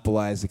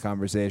monopolized the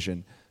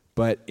conversation.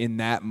 But in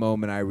that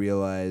moment, I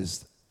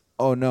realized,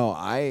 oh no,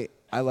 I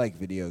like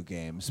video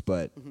games,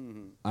 but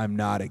I'm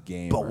not a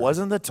gamer. But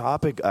wasn't the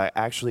topic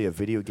actually a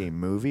video game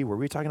movie? Were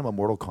we talking about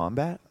Mortal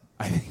Kombat?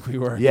 I think we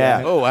were.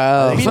 Yeah. Oh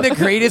wow. I mean, the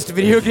greatest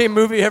video game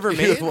movie ever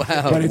made.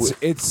 Wow. But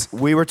it's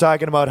We were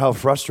talking about how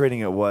frustrating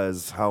it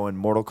was how in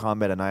Mortal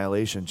Kombat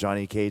Annihilation,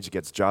 Johnny Cage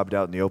gets jobbed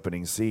out in the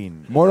opening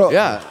scene. Mortal.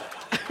 Yeah.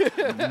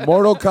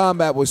 Mortal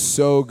Kombat was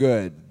so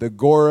good. The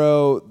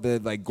Goro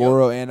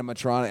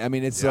animatronic. I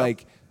mean, it's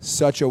like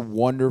such a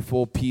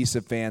wonderful piece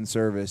of fan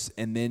service,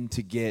 and then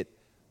to get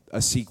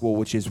a sequel,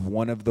 which is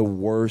one of the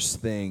worst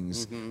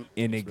things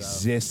in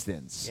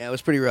existence. Yeah, it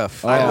was pretty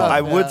rough.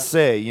 I would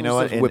say, you know,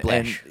 Almost like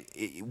Whiplash.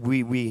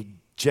 we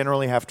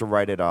generally have to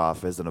write it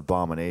off as an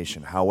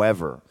abomination.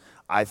 However,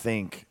 I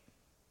think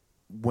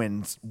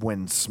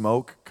when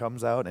Smoke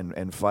comes out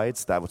and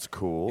fights, that was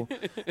cool,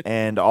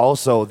 and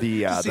also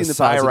the Seeing the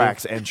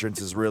Cyrax entrance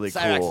is really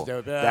Cyrax cool. is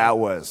dope, yeah. That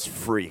was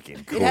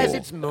freaking cool. It has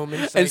its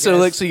moments. And I so,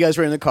 guess. so you guys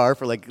were in the car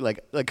for like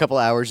a couple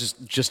hours,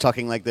 just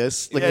talking like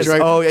this. Like Yes.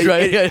 drive- Oh,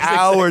 drive- yeah,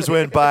 hours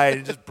went by,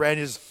 and just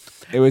Brandon just.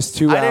 It was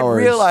 2 I hours. didn't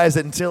realize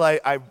it until I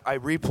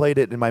replayed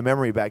it in my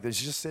memory back then.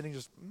 She's just sitting,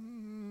 just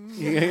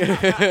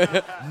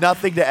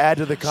nothing to add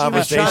to the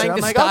conversation. trying I'm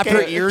to like, stop okay,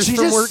 her ears she's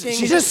from just, working.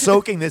 She's just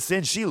soaking this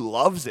in. She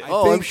loves it.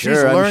 Oh, I'm she's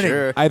sure. I'm learning.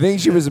 sure. I think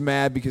she was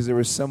mad because there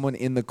was someone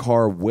in the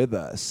car with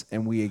us,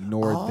 and we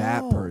ignored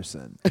that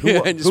person.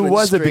 And just Who went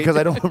was it? straight- Because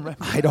I don't remember.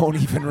 I don't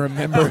even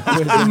remember.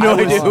 Who I have no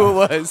idea who it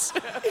was.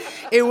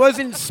 It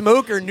wasn't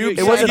Smoke or Noob.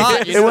 It wasn't.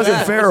 It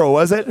wasn't Pharaoh,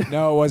 was it?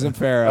 No, it wasn't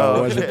Pharaoh.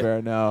 It wasn't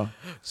Pharaoh. No.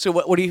 So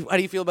how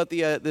do you feel about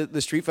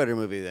the Street Fighter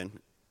movie then?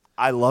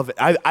 I love it.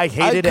 I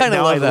hated it.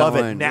 Now I love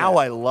it. Now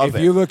I love it.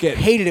 If you look at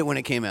Hated it when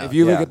it came out. If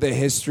you look at the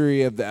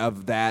history of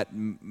that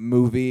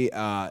movie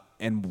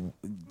and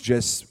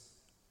just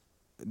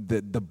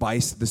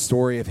the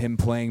story of him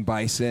playing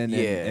Bison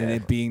and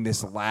it being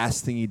this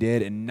last thing he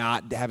did and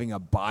not having a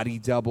body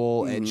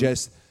double and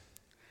just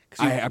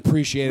I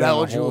appreciate it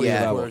on a whole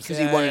level. Because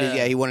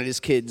he wanted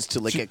his kids to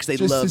like it because they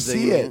just loved to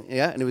see it.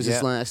 Yeah, and it was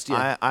his last.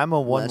 Yeah, I'm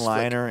a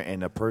one-liner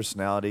and a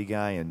personality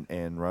guy,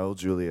 and Raul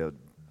Julia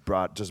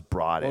brought it.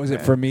 What was it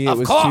man. for me? Of It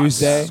was course.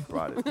 Tuesday.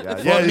 Brought it.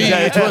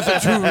 Yeah, it was a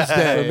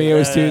Tuesday. For me, it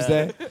was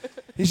Tuesday.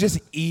 He's just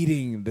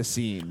eating the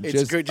scene.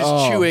 it's great.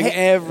 Just chewing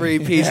every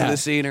piece of the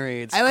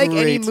scenery. It's I like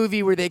any great.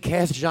 movie where they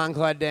cast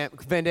Jean-Claude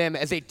Van Damme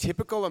as a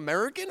typical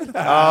American.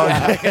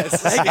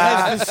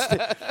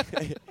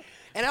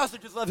 And I also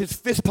just love his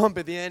fist pump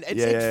at the end.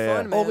 It's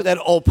fun, man. Oh, with that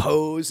all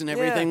pose and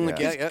everything.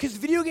 Because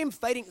video game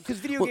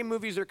game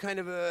movies are kind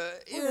of a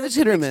It's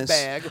hit or miss.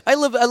 bag. I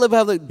love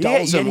how the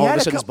dolls and he all of had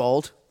a a sudden is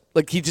bald.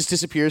 Like he just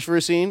disappears for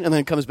a scene and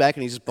then comes back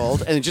and he's just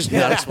bald and it's just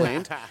not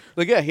explained.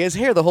 Like he has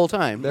hair the whole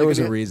time. There was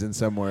a reason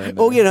somewhere. In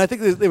there. Oh I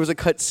think there was a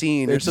cut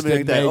scene They or just something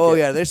like didn't that. make Oh it.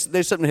 yeah,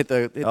 there's something hit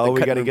the. Hit the we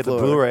got got to get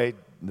the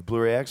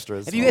Blu-ray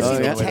extras. Have you guys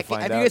seen the Way to Tekken?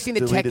 find Have you out guys seen the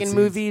deleted Tekken scenes.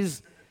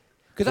 movies?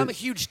 Because I'm a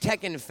huge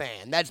Tekken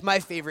fan. That's my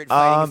favorite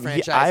fighting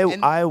franchise.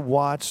 I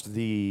watched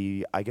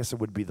I guess it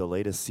would be the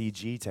latest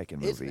CG Tekken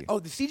movie. The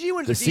CG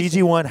ones. The are CG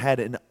decent. one had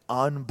an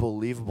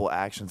unbelievable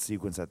action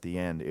sequence at the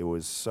end. It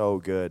was so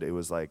good. It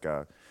was like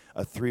a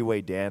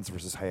three-way dance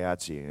versus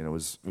Hayachi, and it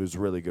was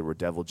really good. Where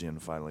Devil Jin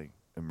finally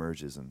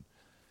emerges, and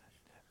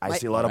I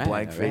see a lot of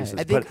blank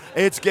faces, but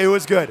it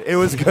was good. It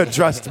was good.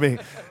 Trust me.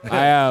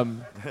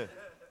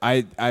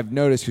 I've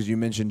noticed because you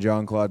mentioned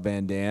Jean-Claude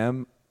Van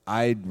Damme.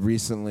 I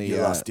recently You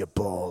lost your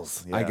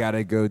balls. I Yeah.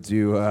 gotta go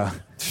do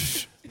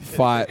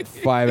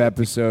 5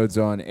 episodes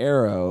on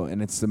Arrow,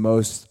 and it's the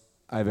most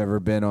I've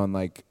ever been on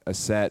like a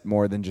set,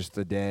 more than just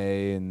a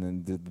day. And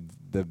then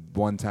the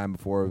one time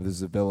before it was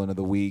the villain of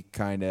the week,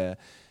 kind of.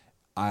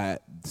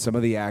 Some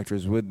of the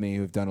actors with me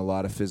who've done a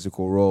lot of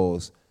physical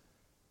roles,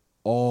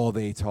 all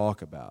they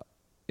talk about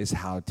is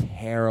how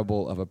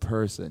terrible of a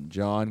person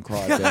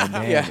Jean-Claude Van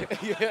Damme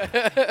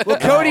is. Well,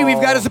 Cody,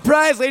 we've got a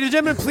surprise, ladies and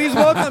gentlemen. Please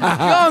welcome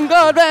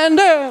Jean-Claude Van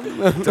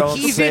Damme. Don't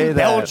He's say in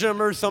that. Belgium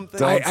or something.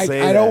 Don't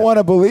say I don't that. want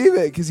to believe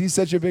it because he's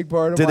such a big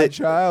part of Did my they-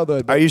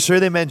 childhood. Are you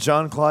sure they meant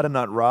Jean-Claude and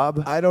not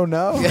Rob? I don't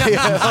know.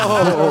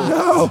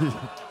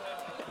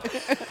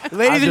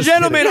 Ladies and just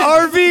gentlemen,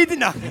 kidding. RV.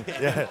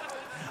 No.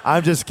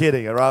 I'm just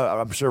kidding.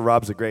 I'm sure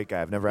Rob's a great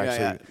guy. I've never actually.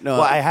 yeah. No,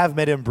 well, I have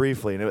met him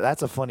briefly, and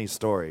that's a funny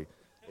story.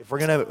 If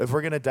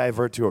we're gonna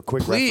divert to a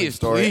quick wrestling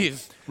story,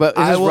 Please. But is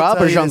I this will Rob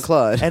tell or you this,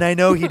 Jean-Claude? And I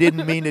know he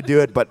didn't mean to do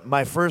it, but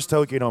my first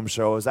Tokyo Dome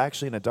show was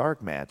actually in a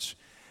dark match,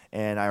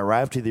 and I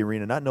arrived to the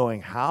arena not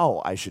knowing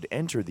how I should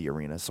enter the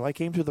arena, so I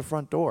came through the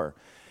front door,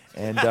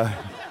 and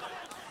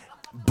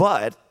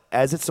but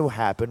as it so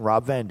happened,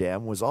 Rob Van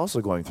Dam was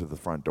also going through the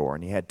front door,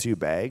 and he had 2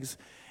 bags,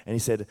 and he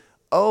said,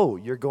 "Oh,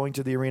 you're going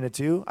to the arena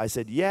too?" I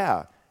said,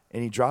 "Yeah."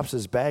 And he drops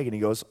his bag and he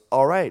goes,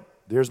 "All right,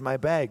 there's my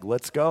bag.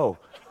 Let's go."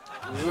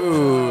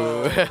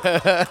 Ooh.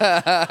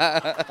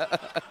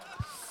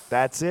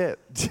 That's it.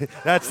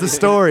 That's the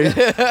story.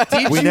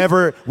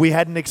 We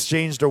hadn't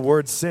exchanged a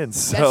word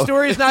since. That So.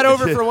 story's not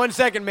over for 1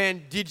 second,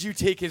 man. Did you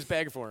take his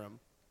bag for him?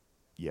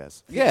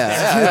 Yes.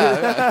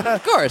 Yeah.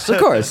 Of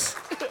course.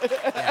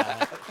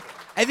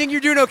 I think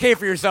you're doing okay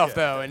for yourself,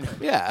 though. And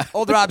Yeah.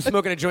 old Rob's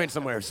smoking a joint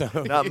somewhere. So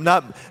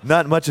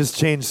Not much has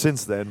changed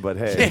since then, but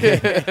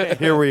hey,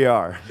 here we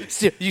are.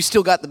 You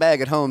still got the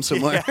bag at home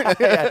somewhere.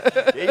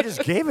 He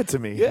just gave it to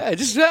me. Yeah,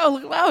 just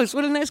wow,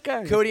 what a nice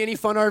guy. Cody, any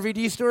fun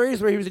RVD stories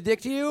where he was a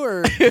dick to you,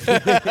 or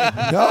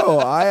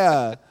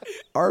No,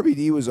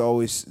 RBD was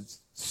always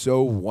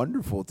so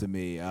wonderful to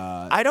me.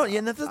 I don't.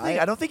 And that's the thing.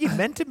 I don't think he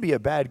meant to be a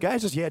bad guy.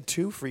 It's just he had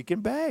 2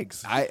 freaking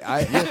bags.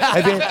 I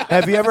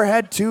Have you ever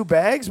had 2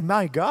 bags?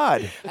 My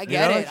God. I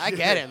get it. I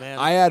get it, man.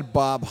 I had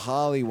Bob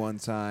Holly one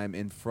time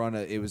in front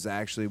of. It was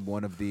actually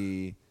one of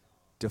the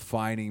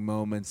defining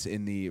moments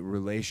in the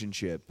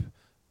relationship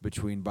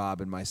between Bob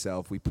and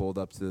myself. We pulled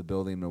up to the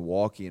building in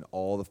Milwaukee, and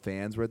all the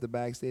fans were at the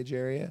backstage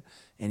area.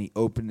 And he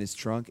opened his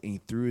trunk and he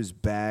threw his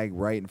bag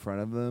right in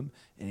front of them,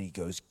 and he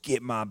goes,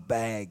 "Get my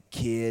bag,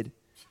 kid."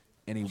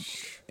 And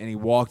he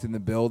walked in the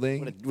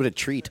building. What a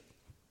treat.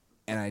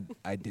 And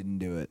I didn't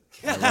do it.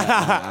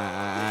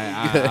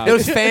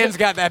 Those fans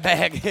got that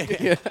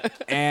bag.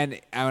 And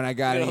when I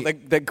got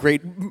it, That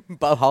great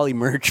Bob Holly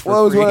merch for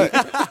well, free.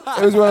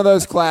 it was one of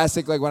those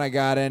classic. Like when I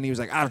got in, he was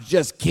like, "I was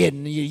just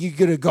kidding. You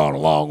could have gone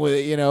along with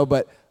it, you know."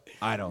 But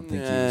I don't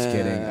think he was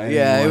kidding. I didn't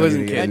yeah, he want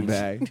wasn't you to get kidding.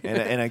 back.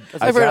 And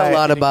I've heard a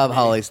lot of Bob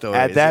Holly stories.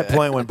 At that yeah.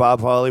 point, when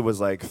Bob Holly was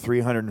like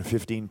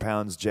 315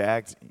 pounds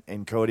jacked,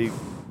 and Cody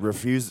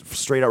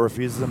straight out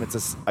refuses him,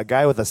 it's a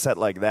guy with a set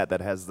like that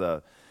has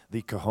the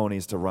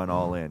cojones to run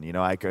all in. You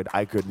know, I couldn't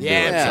do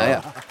it.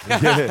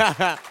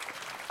 Yeah.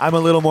 I'm a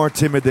little more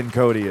timid than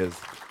Cody is.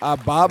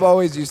 Bob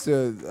always used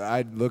to.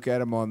 I'd look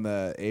at him on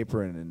the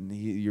apron, and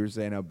you were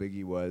saying how big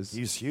he was.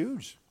 He's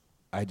huge.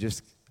 I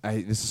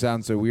this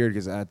sounds so weird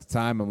because at the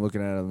time I'm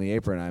looking at it on the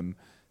apron. I'm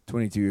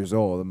 22 years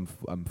old.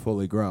 I'm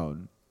fully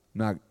grown.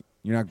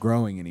 You're not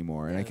growing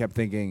anymore. And I kept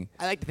thinking.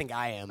 I like to think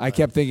I am. I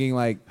kept thinking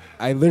I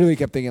literally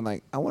kept thinking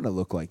I want to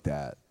look like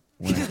that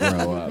when I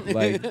grow up.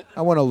 Like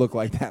I want to look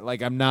like that.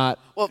 Like I'm not.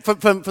 Well, from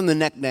the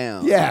neck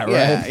down. Yeah,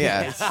 right.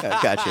 Yeah.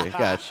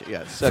 Gotcha.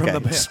 Yes. Okay.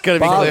 Just gotta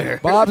be clear.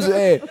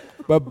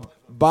 But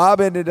Bob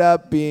ended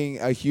up being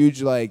a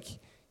huge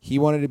he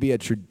wanted to be a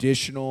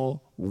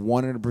traditional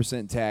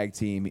 100% tag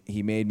team.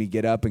 He made me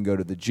get up and go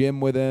to the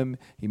gym with him.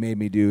 He made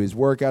me do his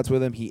workouts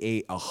with him. He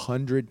ate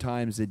 100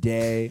 times a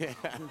day.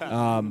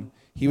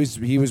 He was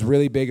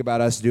really big about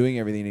us doing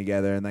everything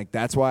together, and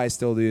that's why I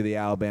still do the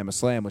Alabama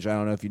Slam, which I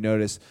don't know if you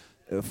noticed.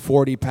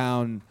 40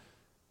 pounds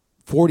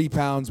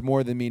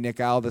more than me, Nick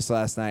Aldis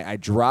last night. I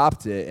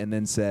dropped it and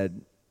then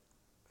said,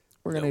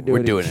 "We're gonna do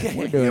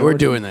it. We're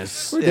doing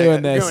this. We're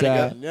doing this.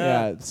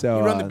 Yeah. So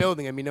you run the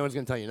building. I mean, no one's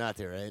gonna tell you not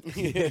to,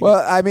 right?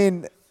 well, I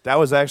mean, That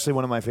was actually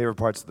one of my favorite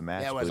parts of the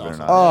match. That was believe it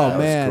or awesome. not. oh That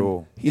man, was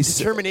cool. he's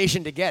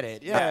Determination to get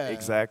it. Yeah,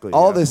 Exactly.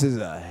 all yeah. this is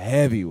a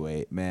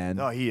heavyweight, man.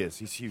 No, he is.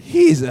 He's huge.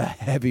 He's a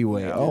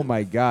heavyweight. Yeah. Oh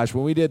my gosh,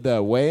 when we did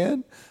the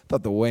weigh-in, I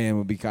thought the weigh-in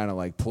would be kind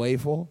of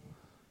playful.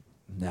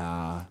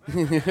 Nah.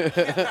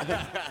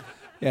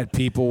 He had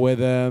people with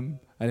him.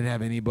 I didn't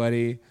have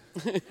anybody.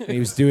 And he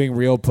was doing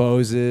real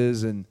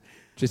poses and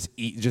just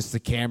the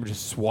camera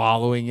just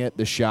swallowing it,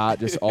 the shot,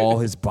 just all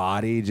his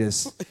body,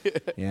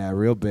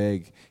 real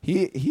big.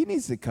 He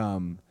needs to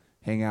come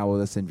hang out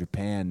with us in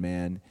Japan,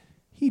 man.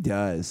 He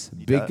does.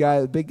 Big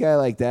guy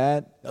like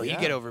that. Oh, he'd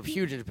get over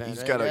huge in Japan.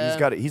 He's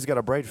right? he's got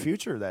a bright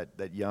future.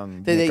 That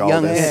young That Nick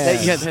young,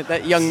 Aldis.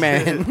 that young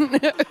man.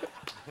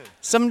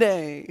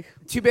 Someday.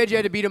 Too bad you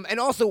had to beat him. And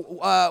also,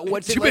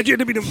 what's it Too like? bad you had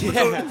to beat him.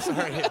 Yeah,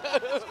 sorry.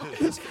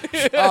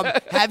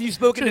 Have you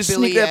spoken to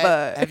Should've Billy sneaked up,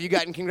 yet? Have you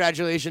gotten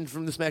congratulations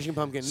from the Smashing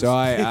Pumpkins? So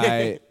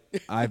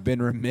I've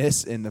been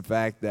remiss in the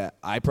fact that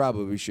I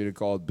probably should have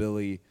called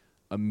Billy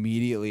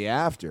immediately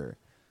after.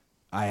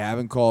 I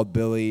haven't called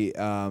Billy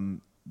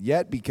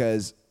yet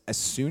because as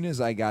soon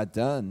as I got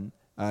done,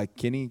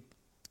 Kenny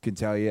can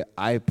tell you,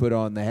 I put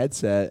on the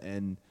headset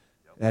and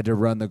had to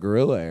run the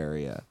gorilla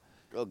area.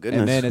 Oh goodness.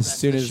 And then as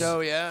soon the as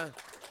show, yeah.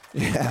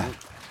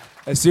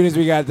 as soon as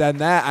we got done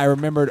that, I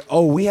remembered,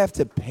 we have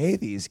to pay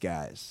these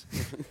guys.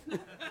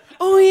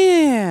 Oh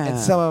yeah. And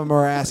some of them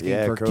are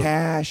asking for Cody.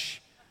 cash.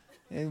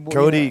 And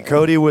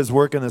Cody was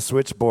working the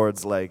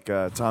switchboards like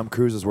Tom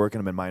Cruise is working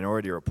them in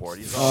Minority Report.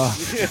 He's all, I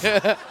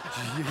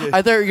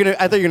thought you were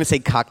gonna say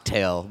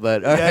cocktail,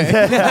 but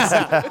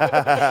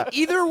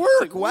Either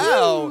work.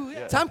 Wow.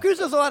 Tom Cruise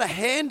does a lot of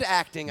hand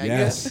acting, I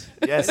Yes. guess.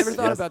 yes, I never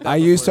thought yes. about that. I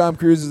used before. Tom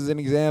Cruise as an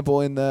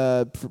example in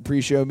the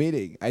pre-show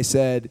meeting. I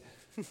said,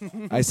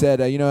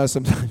 you know,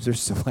 sometimes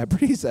there's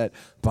celebrities at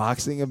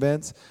boxing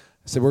events. I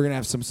said, we're going to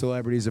have some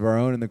celebrities of our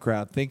own in the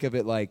crowd. Think of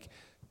it like,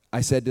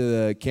 I said to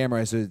the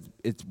camera, I said,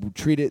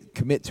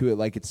 commit to it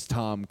like it's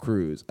Tom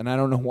Cruise. And I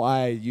don't know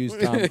why I used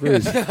Tom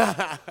Cruise.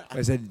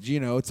 I said,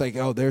 it's like,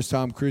 there's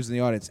Tom Cruise in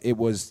the audience. It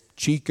was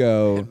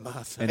Chico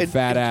and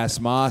fat ass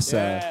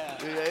Masa.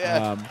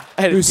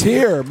 Who's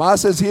here?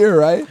 Masa's here,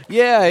 right?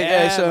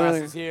 yeah. So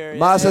Massa's here, yeah.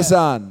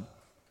 Masa-san,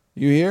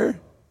 you here?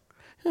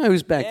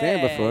 who's back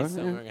there before?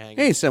 somewhere hanging.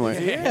 He's somewhere.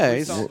 Yeah,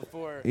 he's.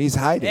 He's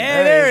hiding.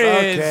 Yeah, there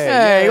it is. Okay.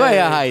 Hey, why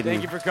you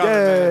hiding? Thank you for coming,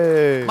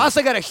 Yay. man.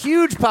 Masa got a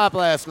huge pop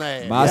last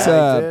night.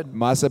 Yeah, he did.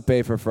 Masa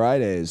pay for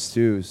Fridays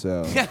too,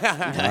 so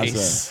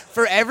Nice.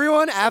 For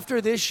everyone after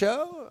this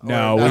show?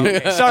 No, Or- we-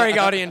 okay. Sorry,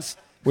 audience.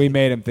 we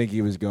made him think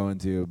he was going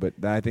to, but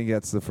I think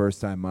that's the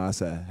first time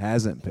Masa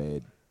hasn't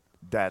paid.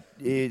 That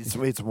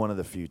it's one of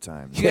the few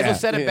times. You guys Yeah. will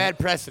set a bad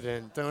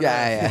precedent. Don't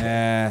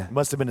Yeah. Eh.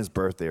 Must have been his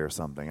birthday or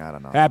something. I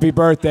don't know. Happy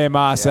birthday,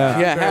 Masa.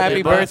 Yeah,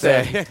 happy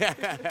birthday.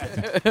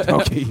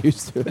 Don't get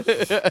used to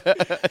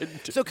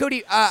it. So,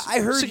 Cody,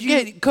 I heard So, you.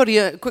 yeah,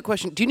 Cody, quick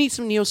question. Do you need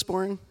some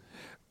Neosporin?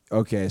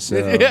 Okay, so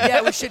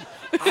Yeah, we should.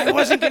 I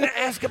wasn't going to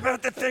ask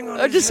about the thing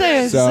on I'm just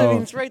saying. So-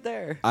 it's right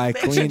there. I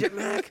cleaned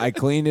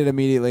it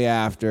immediately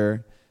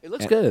after. It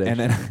looks good.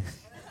 And then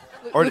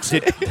Or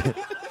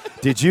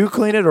did you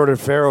clean it or did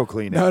Pharaoh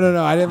clean it?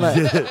 no, I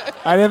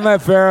didn't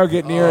let Pharaoh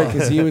get near it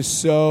because he was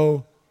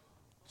so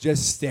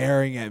just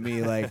staring at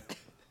me like,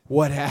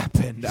 what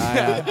happened?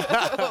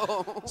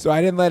 So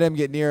I didn't let him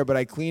get near it, but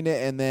I cleaned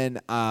it, and then we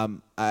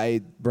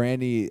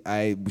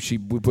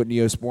put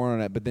Neosporin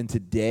on it. But then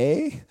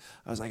today,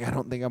 I was like, I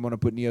don't think I'm gonna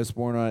put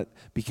Neosporin on it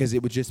because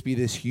it would just be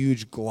this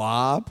huge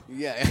glob.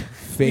 Yeah.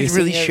 Facing He's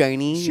really it.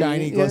 shiny.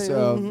 Shiny,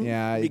 Yeah,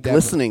 yeah. Be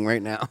glistening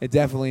right now. It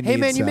definitely Hey,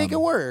 needs man, you make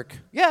some. it work.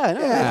 Yeah, no,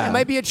 Yeah. It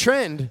might be a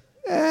trend.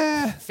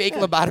 Fake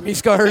lobotomy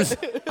scars.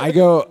 I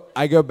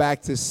go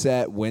back to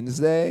set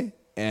Wednesday,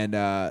 and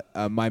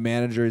my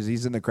manager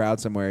he's in the crowd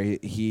somewhere.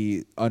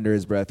 He under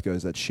his breath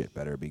goes, "That shit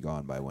better be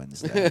gone by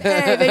Wednesday."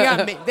 Hey,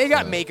 they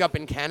got makeup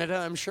in Canada,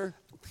 I'm sure.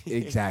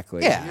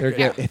 Exactly. Yeah. They're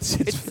good. It's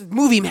It's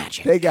movie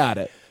magic. they got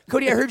it.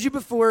 Cody, I heard you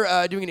before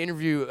doing an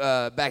interview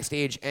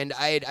backstage, and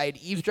I had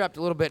eavesdropped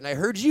a little bit, and I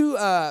heard you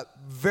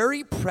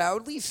very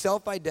proudly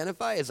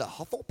self-identify as a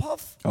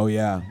Hufflepuff. Oh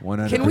yeah,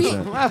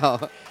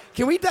 100%.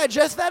 Can we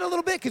digest that a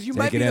little bit? Because you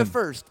might be the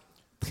first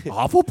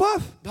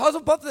Hufflepuff?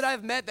 Hufflepuff that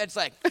I've met that's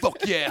like, fuck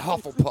yeah,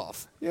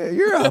 Hufflepuff. Yeah,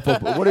 you're a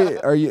Hufflepuff. What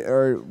are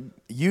you?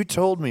 You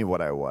told me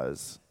what I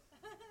was,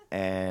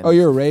 and Oh,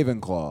 you're a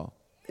Ravenclaw.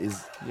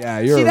 Yeah,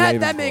 you're See, a Ravenclaw.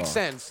 that makes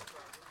sense.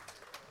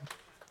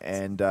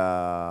 And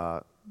Yeah.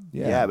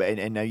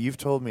 and now you've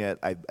told me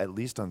at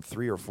least on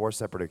 3 or 4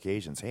 separate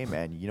occasions, hey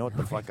man, you know what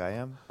the fuck I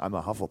am? I'm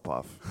a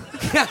Hufflepuff.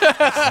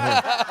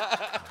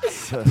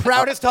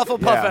 Proudest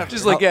Hufflepuff Yeah. ever.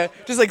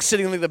 Just like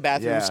sitting in like the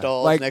bathroom Yeah.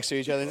 stalls Like- next to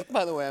each other.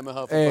 By the way, I'm a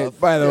Hufflepuff. Hey,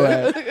 by the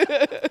way,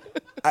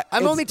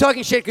 I'm only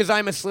talking shit because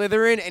I'm a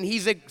Slytherin, and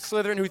he's a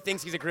Slytherin who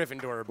thinks he's a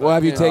Gryffindor. well,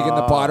 have you taken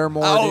the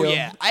Pottermore Oh, deal?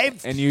 yeah.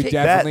 And you ta-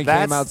 definitely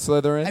That- came out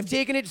Slytherin? I've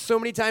taken it so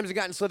many times and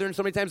gotten Slytherin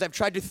so many times. I've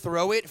tried to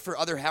throw it for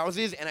other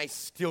houses, and I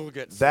still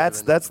get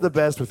Slytherin. That's the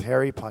best with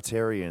Harry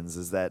Potterians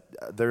is that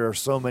there are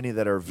so many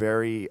that are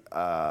very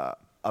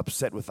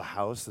upset with the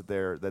house that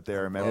they're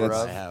a member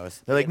that's of. my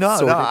house. They're like, no,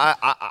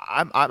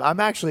 I'm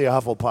actually a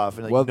Hufflepuff.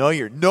 And like, Well- no,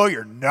 you're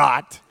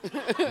not.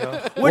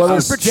 What's Well, your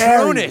the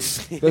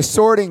Patronus? The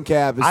sorting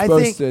cap is I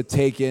supposed think- to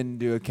take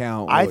into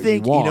account what I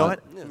think you want. know what.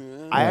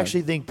 I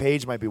actually think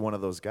Paige might be one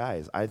of those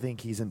guys. I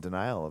think he's in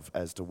denial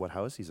as to what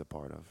house he's a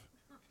part of.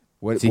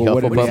 What, Is he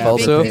what did Hufflepuff have?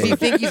 also? Does he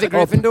think he's a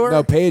Gryffindor?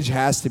 No, Paige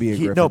has to be a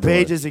Gryffindor. No,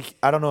 Paige is.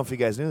 I don't know if you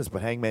guys knew this,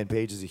 but Hangman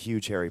Page is a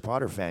huge Harry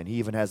Potter fan. He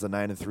even has the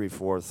 9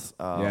 3/4.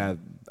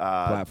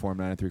 Platform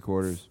 9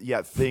 3/4.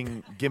 Yeah,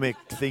 gimmick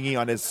thingy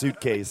on his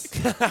suitcase.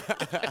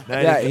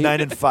 Yeah,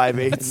 9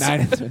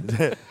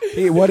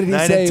 5/8. What did he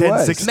 9 say and he 10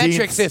 was? 16.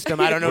 Metric system.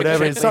 I don't know.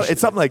 Whatever. What It's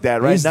something like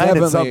that, right? 9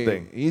 and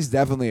something. He's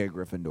definitely a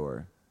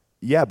Gryffindor.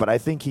 Yeah, but I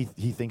think he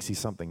thinks he's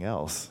something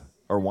else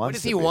or wants. What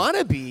does to he be. want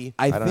to be?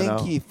 I don't think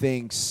know. he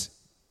thinks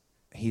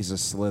he's a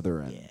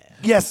Slytherin.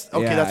 Yes.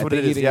 Okay, Yeah, that's I what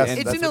think it is. he- Yes, and-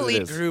 It's that's an what it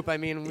elite is. group. I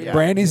mean, Yeah.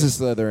 Brandy's a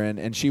Slytherin,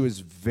 and she was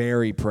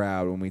very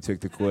proud when we took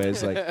the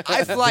quiz. Like,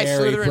 I fly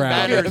very Slytherin proud.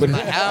 banners in my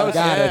house. I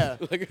got yeah.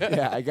 it.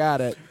 Yeah, I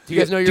got it. Do you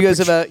guys know Do your you guys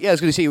have a? Yeah, I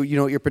was going to say. You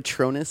know what your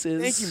Patronus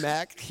is? Thank you,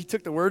 Mac. He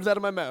took the words out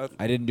of my mouth.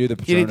 I didn't do the You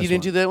Patronus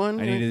didn't do that one?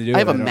 I needed to do it. I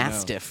have a don't know.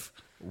 Mastiff.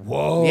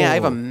 Whoa. Yeah, I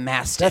have a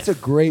Mastiff. That's a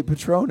great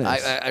Patronus.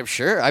 I'm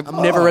sure. I've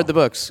never read the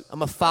books.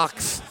 I'm a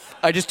fox.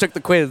 I just took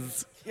the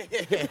quiz.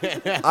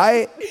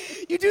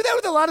 You do that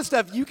with a lot of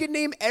stuff. You can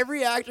name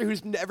every actor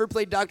who's never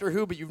played Doctor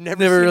Who, but you've never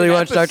Never seen really an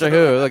watched Doctor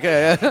episode. Who.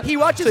 Okay. He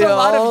watches Say a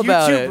lot all of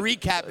about YouTube it.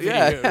 recap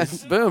Yeah.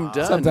 videos. Boom.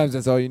 Done. Sometimes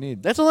that's all you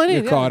need. That's all I need.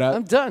 You're yeah. caught up.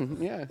 I'm done.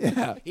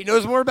 Yeah. He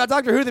knows more about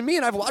Doctor Who than me,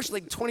 and I've watched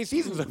like 20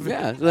 seasons of it.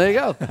 Yeah. So there you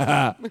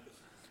go.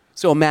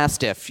 So a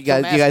Mastiff. You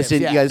guys Mastiffs,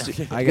 didn't. yeah. You guys.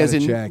 I you guys gotta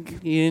didn't,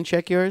 check. You didn't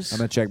check yours. I'm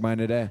going to check mine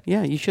today.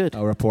 Yeah, you should.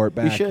 I'll report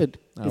back. You should.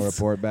 I'll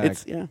report back.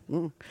 Yeah.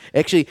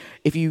 Actually,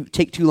 if you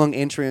take too long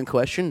answering a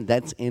question,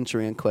 that's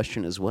answering a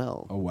question as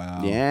well. Oh,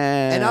 wow.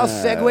 Yeah. And I'll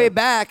segue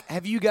back.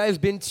 Have you guys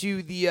been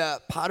to the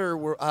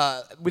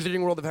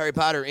Wizarding World of Harry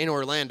Potter in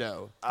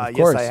Orlando? Of Yes,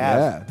 course, I have.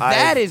 yeah.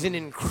 That is an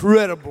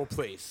incredible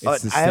place. It's the I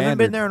haven't standard.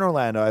 been there in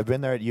Orlando. I've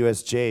been there at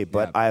USJ,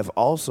 but Yeah. I've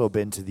also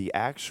been to the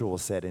actual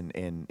set in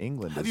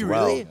England Have as you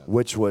well, really?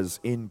 which was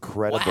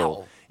incredible.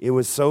 Wow. It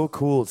was so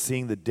cool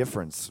seeing the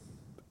difference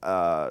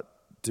to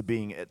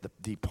being at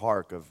the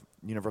park of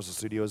Universal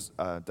Studios,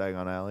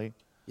 Diagon Alley,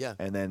 Yeah.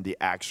 and then the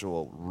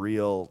actual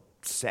real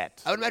set.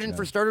 I would imagine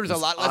for starters, a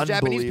It's lot less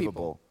Japanese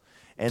people.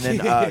 unbelievable. And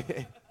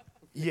then,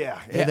 yeah,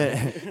 and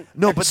then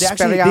no, but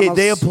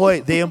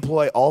they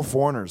employ all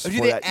foreigners. Oh, do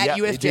for they- that. at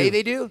Yeah, USJ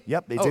they do?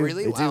 Yep, they Oh, do.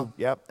 really? They Wow. do.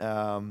 Yep.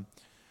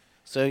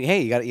 So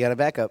hey, you got a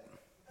backup.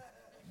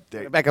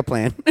 They- A backup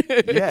plan.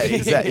 Yeah,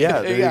 exactly.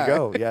 Yeah, there Yeah. you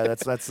go. Yeah,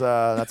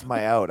 that's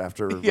my out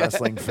after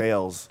wrestling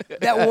fails.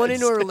 That one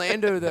in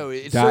Orlando, though,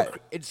 it's That-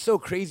 so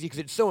crazy because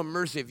it's so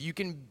immersive. You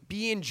can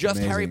be in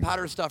just Harry Amazing.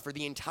 Potter stuff for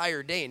the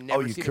entire day and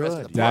never you see the rest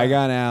of could. the park.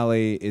 Diagon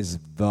Alley is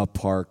the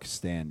park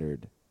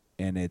standard,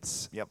 and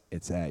it's Yep.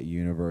 it's at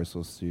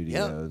Universal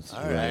Studios.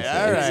 All where right, it's-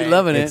 all it's- right. He's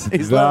loving it. It's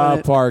He's the loving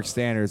it. park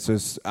standard. So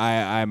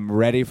I'm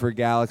ready for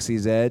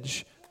Galaxy's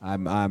Edge.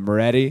 I'm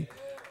ready.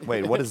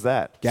 Wait, what is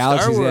that?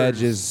 Galaxy's Wars.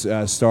 Edge is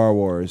Star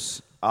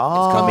Wars.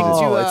 Oh, coming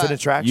to, it's an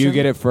attraction. You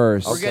get it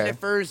first. We're getting Okay. it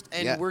first,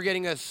 and Yeah. we're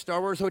getting a Star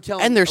Wars hotel.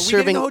 And they're are we serving-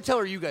 getting the hotel,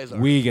 or you guys are?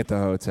 We get the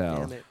hotel.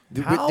 Damn it.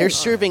 They're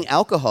serving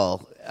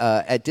alcohol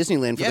at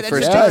Disneyland for Yeah, the that's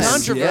first a time. big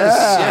controversy.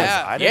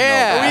 Yeah. I didn't know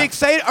Are we that.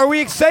 excited? Are we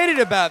excited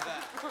about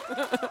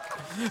that?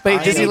 But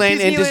Any Disneyland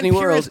and Disney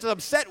World. purists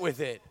upset with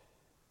it.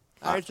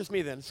 All right, it's just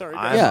me then. Sorry.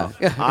 Yeah.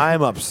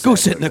 I'm upset. Go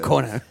sit in the with it.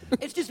 corner.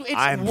 It's just it's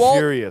I'm Walt.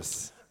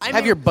 furious.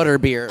 Have your butter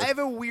beer. I have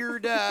a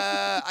weird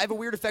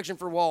affection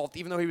for Walt,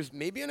 even though he was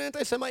maybe an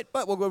anti-Semite,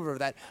 but we'll go over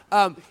that.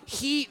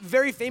 He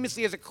very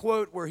famously has a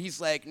quote where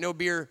he's like, "No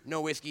beer, no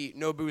whiskey,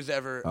 no booze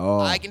ever. Oh.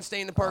 I can stay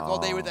in the park all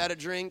day without a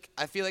drink.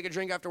 I feel like a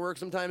drink after work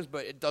sometimes,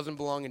 but it doesn't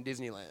belong in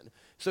Disneyland."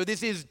 So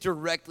this is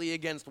directly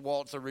against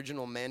Walt's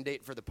original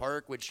mandate for the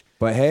park, which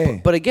But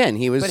hey, But again,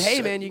 he was. But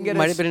hey, man, you can get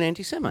might a- have been an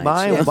anti-Semite.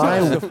 My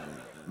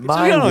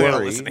my don't gotta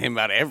worry, listen to him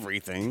about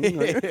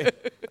everything.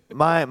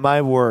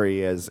 my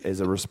worry as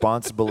a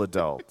responsible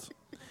adult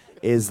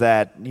is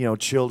that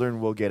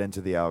children will get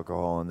into the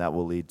alcohol and that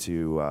will lead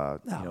to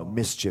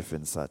mischief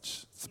and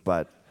such.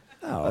 But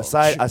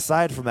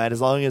aside from that,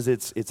 as long as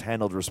it's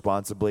handled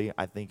responsibly,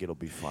 I think it'll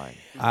be fine.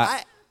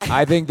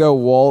 I think though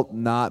Walt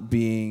not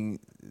being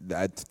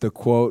the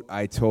quote,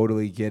 I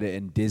totally get it,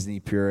 and Disney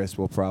purists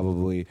will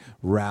probably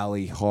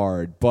rally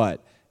hard.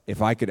 But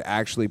if I could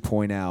actually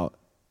point out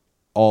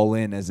All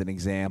In as an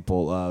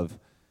example of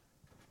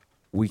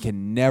we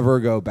can never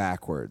go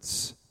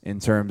backwards in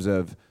terms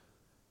of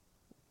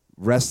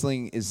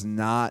wrestling is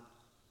not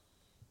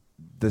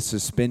the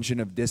suspension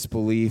of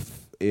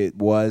disbelief it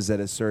was at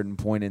a certain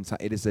point in time.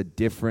 It is a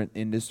different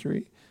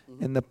industry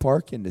in the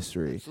park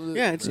industry. Absolutely.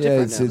 Yeah, it's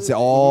different now. It's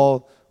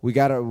all, we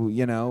got to,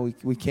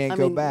 we can't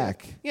go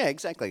back. Yeah,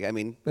 exactly. I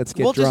mean, Let's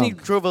get Walt Disney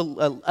drunk. drove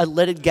a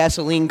leaded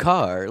gasoline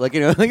car. Like,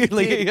 He also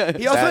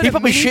had he a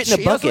probably mini- shit in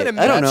he a also had bucket.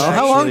 a I don't know. mini-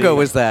 How long actually- ago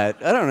was that?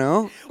 I don't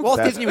know.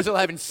 Walt Disney was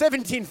alive in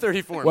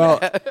 1734. Well,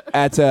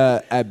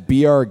 at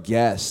Be Our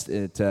Guest,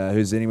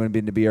 who's anyone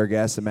been to Be Our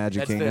Guest, the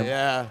Magic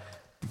Kingdom?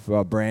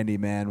 Well, Brandy,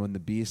 man, when the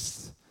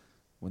Beast,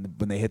 when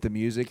they hit the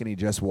music and he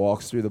just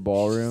walks through the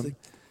ballroom,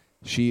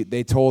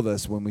 they told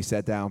us when we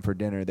sat down for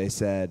dinner, they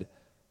said,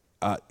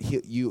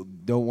 you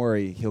don't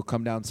worry, he'll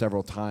come down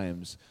several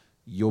times.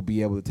 You'll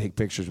be able to take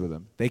pictures with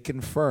him. They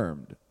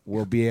confirmed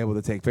we'll be able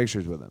to take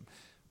pictures with him.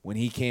 When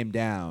he came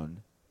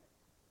down,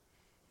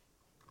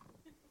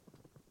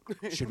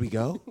 should we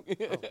go?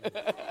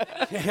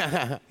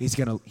 He's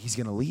gonna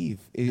leave.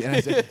 And I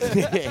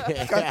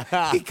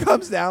said, he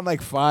comes down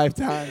like 5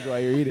 times while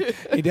you're eating.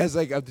 He does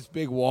like this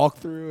big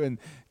walkthrough and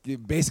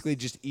basically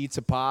just eats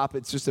a pop.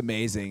 It's just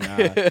amazing.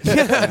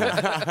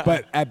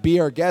 But at Be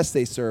Our Guest,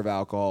 they serve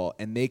alcohol,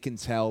 and they can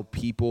tell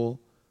people,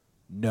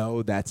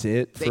 no, that's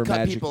it. They for cut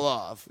Magic. people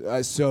off.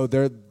 So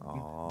they're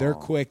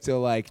quick to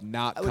like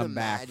not come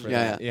back for imagine.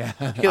 that. Yeah.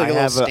 Get like a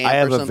little stamp I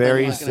have or a something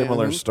very like that.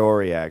 similar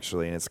story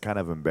actually, and it's kind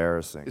of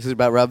embarrassing. This is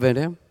about Rob Van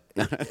Dam?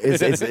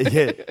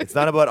 It's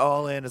not about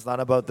All In. It's not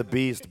about the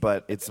Beast,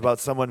 but it's about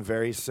someone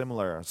very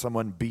similar,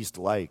 someone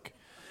Beast-like.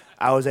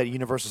 I was at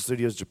Universal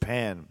Studios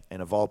Japan,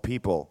 and of all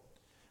people,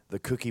 the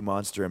Cookie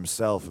Monster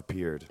himself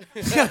appeared.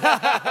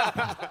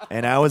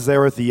 And I was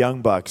there with the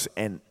Young Bucks,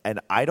 and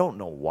I don't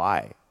know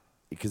why,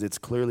 because it's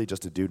clearly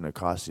just a dude in a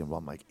costume. Well,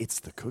 I'm like, it's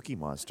the Cookie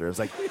Monster. I was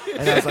like,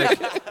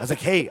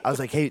 hey,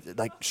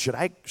 like, should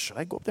I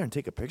go up there and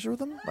take a picture with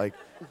him? Like,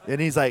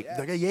 and he's like,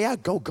 yeah,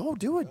 go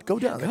do it, go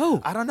down. Go.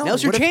 Like, I don't know.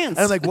 Now's your chance.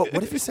 And I'm like,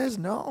 what if he says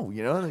no?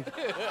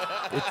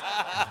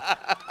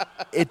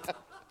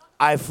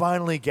 I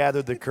finally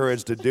gathered the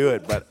courage to do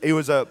it, but it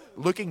was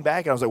looking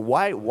back, I was like,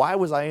 why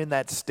was I in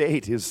that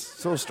state? It was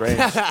so strange.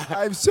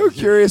 I'm so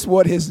curious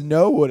what his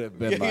no would have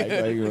been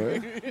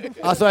like.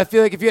 Also, I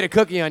feel like if you had a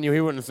cookie on you,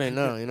 he wouldn't say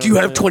no. You know Do you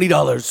have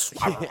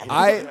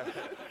 $20?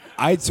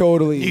 I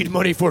totally need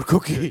money for a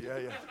cookie?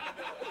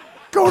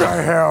 Go to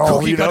hell.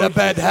 Cookie got a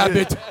bad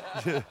habit.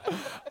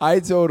 I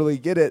totally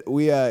get it.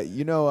 We,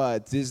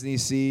 Disney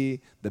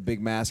Sea, the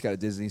big mascot of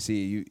Disney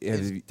Sea.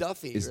 It's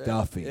Duffy. Is right?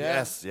 Duffy.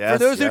 Yes. For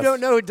those who don't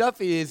know who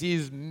Duffy is,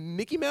 he's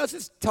Mickey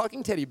Mouse's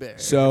talking teddy bear.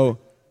 So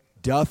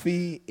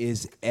Duffy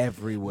is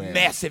everywhere.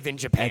 Massive in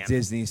Japan. At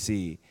Disney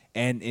Sea.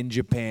 And in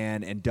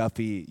Japan, and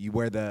Duffy, you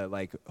wear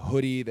the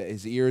hoodie that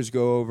his ears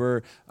go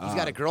over. He's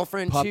got a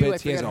girlfriend too. I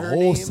puppets. He has a forgot her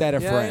whole name. set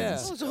of Yeah,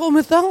 friends. It's a whole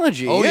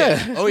mythology. Oh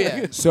yeah. Oh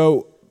yeah.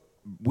 So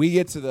we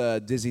get to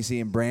the Disney Sea,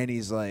 and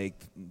Brandy's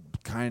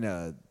kind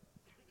of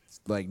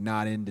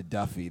not into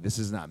Duffy. This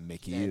is not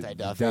Mickey.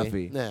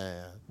 Anti-Duffy. Nah.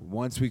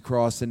 Once we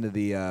cross into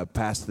the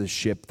past the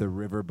ship, the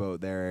riverboat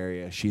there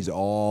area, she's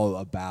all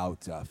about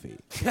Duffy.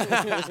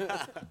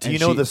 Do you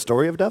know the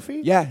story of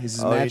Duffy? Yeah, he's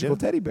his Oh, you magical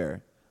do? teddy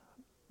bear,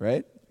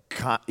 right?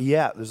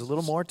 Yeah, there's a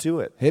little more to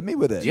it. Hit me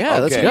with it. Yeah,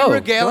 let's Okay. go.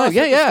 Regale us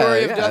with the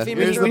story of Duffy.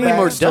 Here's the We need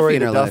more backstory Duffy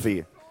in to our life.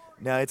 Duffy.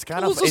 Now it's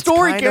kind Tell of us the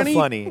story, kind of Kenny.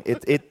 funny.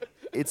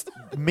 It's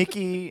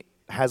Mickey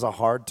has a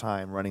hard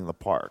time running the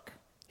park.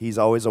 He's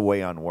always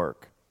away on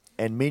work,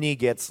 and Minnie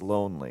gets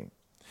lonely.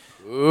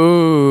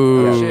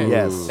 Ooh.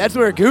 Yes. That's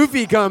where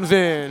Goofy comes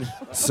in.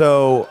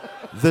 So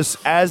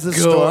as the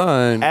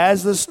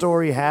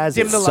story has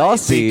Dim it, the lights.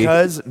 Saucy.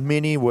 because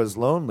Minnie was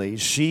lonely,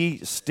 she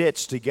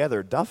stitched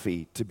together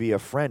Duffy to be a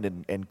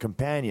friend and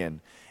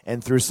companion.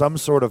 And through some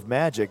sort of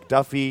magic,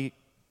 Duffy.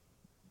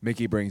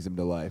 Mickey brings him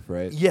to life,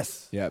 right?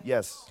 Yes. Yep.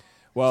 Yes.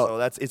 Well- so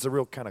it's a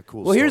real kind of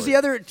cool. Well, here's the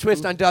story. other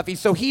twist on Duffy.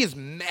 So he is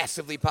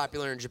massively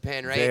popular in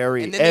Japan, right?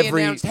 Very. And then they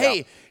Every- announced,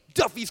 hey,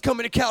 Duffy's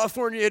coming to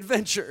California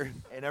Adventure.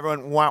 And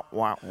everyone, wow.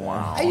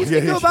 I used to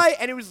go by,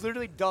 and it was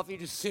literally Duffy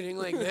just sitting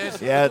like this.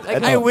 Yeah, Like,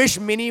 at I the- wish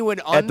Minnie would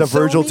at the unsew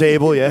Virgil me.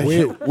 table. Yeah.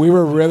 We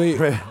were really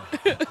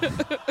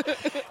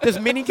Does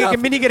Minnie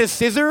can Minnie get a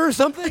scissor or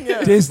something?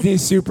 Yeah. Disney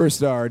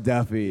superstar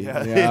Duffy.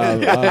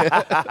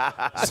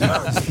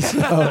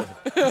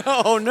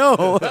 Oh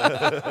no.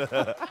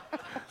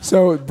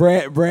 So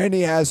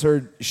Brandy has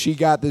she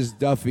got this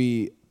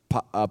Duffy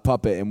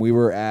puppet, and we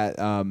were at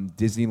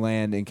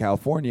Disneyland in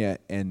California,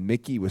 and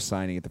Mickey was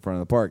signing at the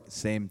front of the park.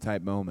 Same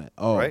type moment.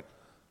 Oh, Right.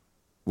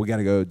 we got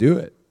to go do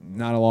it.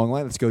 Not a long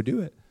line. Let's go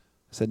do it.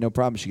 I said, no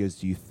problem. She goes,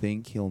 do you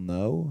think he'll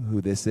know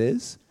who this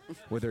is?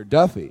 With her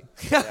Duffy.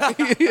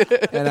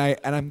 and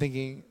I'm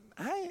thinking,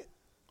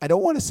 I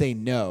don't want to say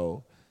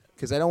no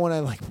because I don't want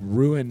to like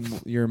ruin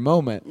your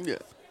moment. Yeah.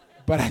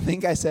 But I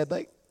think I said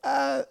like,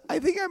 I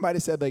think I might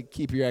have said like,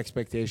 keep your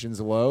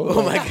expectations low.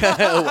 Oh my God!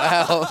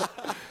 Wow.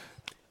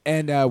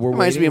 And we're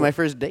Reminds waiting. me of my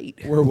first date.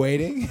 We're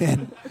waiting,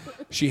 and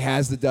she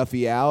has the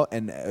Duffy out.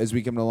 And as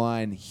we come to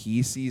line,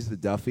 he sees the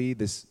Duffy,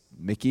 this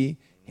Mickey,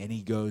 and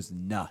he goes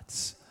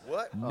nuts.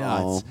 What? Nuts.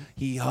 Oh.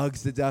 He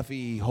hugs the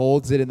Duffy, he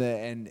holds it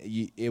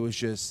it was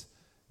just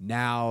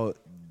now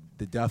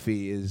the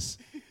Duffy is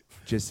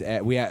just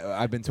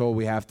I've been told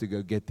we have to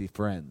go get the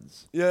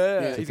friends.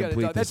 Yeah, To he's got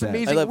complete a That's the set.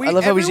 amazing.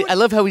 I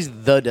love how he's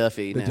the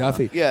Duffy. The now.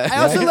 Duffy. Yeah. I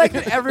also like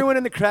that everyone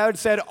in the crowd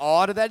said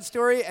awe to that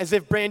story as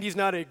if Brandy's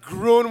not a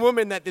grown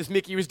woman that this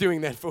Mickey was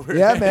doing that for.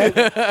 Yeah, man.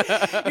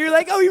 You're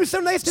like, oh, he was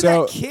so nice to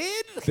So, that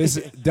kid? This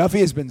Duffy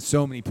has been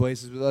so many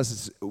places with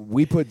us.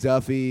 We put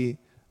Duffy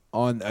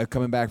on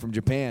coming back from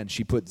Japan.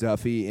 She put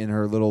Duffy in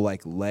her little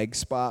like leg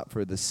spot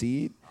for the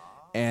seat,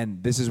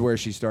 and this is where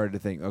she started to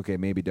think, okay,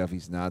 maybe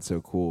Duffy's not so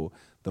cool.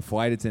 The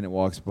flight attendant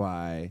walks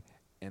by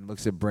and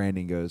looks at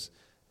Brandy and goes,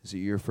 "Is it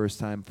your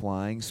first time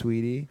flying,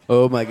 sweetie?"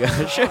 Oh my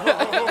gosh.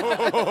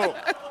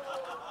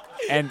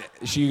 And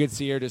you could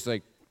see her just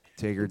like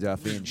take her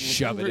Duffy and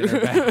shove it in her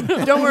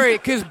back. Don't worry,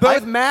 because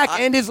both Mac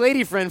and his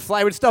lady friend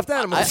fly with stuffed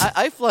animals.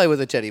 I fly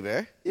with a teddy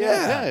bear.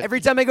 Yeah.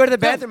 Every time I go to the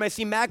bathroom, I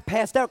see Mac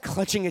passed out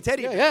clutching a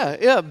teddy bear.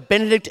 Yeah.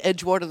 Benedict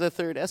Edgewater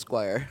III,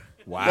 Esquire.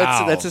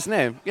 Wow. That's his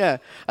name. Yeah.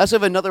 I also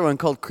have another one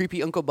called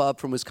Creepy Uncle Bob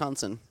from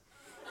Wisconsin.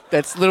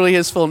 That's literally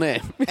his full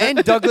name.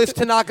 And Douglas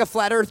Tanaka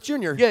Flat Earth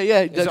Jr.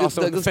 Yeah. Is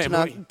also in the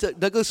family.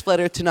 Douglas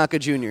Flatter Tanaka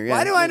Jr. Yeah.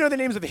 Why do I know the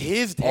names of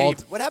his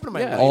teddy? What happened to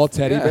my life? All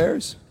teddy Yeah.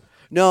 bears?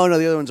 No,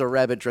 the other one's a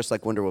rabbit dressed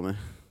like Wonder Woman.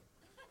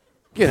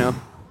 You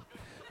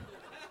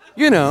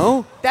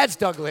know. That's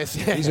Douglas.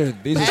 These are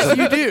As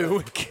you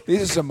do.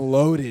 these are some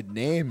loaded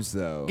names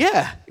though.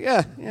 Yeah.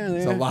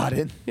 There's a lot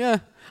in. Yeah.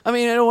 I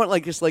mean, I don't want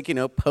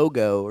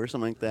Pogo or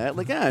something like that.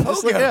 Like,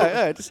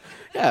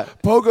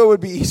 Pogo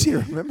would be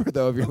easier to remember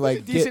though if you're like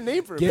a decent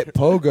name for a get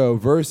Pogo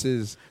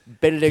versus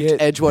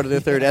Benedict Edgewater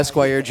III,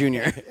 Esquire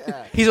Jr.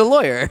 He's a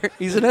lawyer.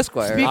 He's an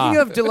Esquire. Speaking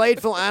of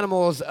delightful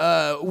animals,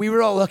 we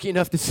were all lucky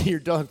enough to see your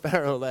dog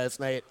Pharaoh last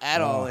night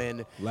at All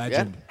In.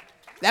 legend.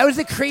 That was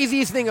the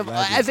craziest thing of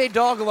as a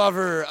dog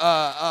lover.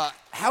 How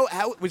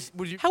was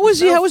How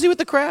was he with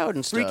the crowd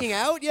and stuff? freaking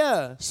out?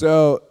 Yeah.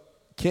 So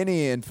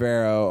Kenny and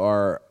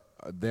Pharaoh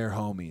they're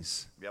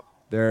homies. Yep.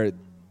 They're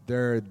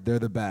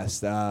the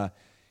best.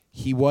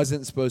 He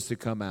wasn't supposed to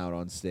come out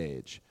on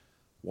stage.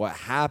 What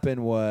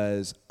happened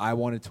was I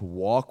wanted to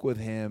walk with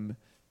him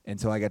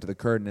until I got to the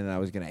curtain, and I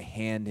was going to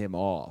hand him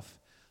off.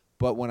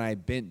 But when I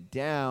bent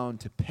down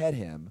to pet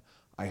him,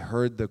 I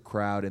heard the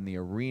crowd in the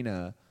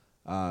arena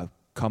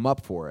come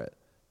up for it,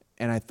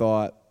 and I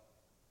thought,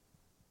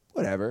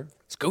 whatever.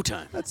 It's go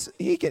time.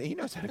 He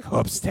knows how to go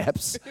up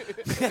steps.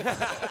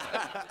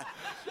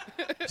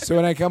 So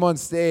when I come on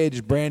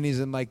stage, Brandy's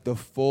in like the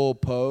full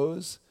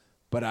pose,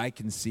 but I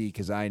can see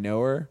because I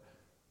know her.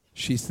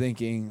 She's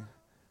thinking,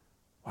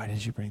 "Why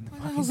did you bring the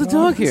fucking the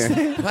dog here?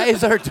 Why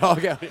is our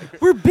dog out here?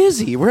 We're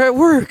busy. We're at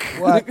work."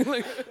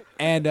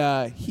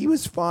 And he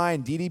was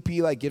fine.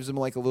 DDP like gives him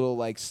like a little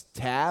like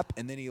tap,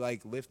 and then he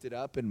like lifted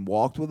up and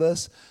walked with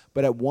us.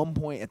 But at one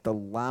point, at the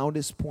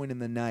loudest point in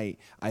the night,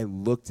 I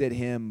looked at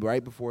him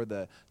right before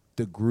the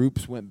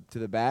groups went to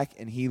the back,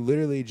 and he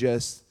literally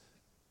just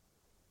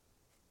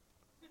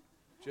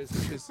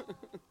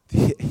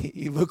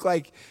he looked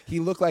like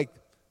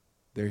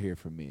they're here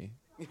for me.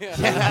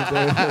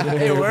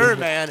 They were,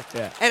 man.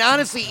 Yeah. And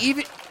honestly,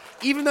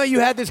 even though you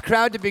had this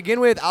crowd to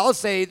begin with, I'll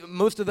say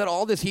most of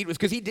all this heat was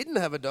because he didn't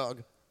have a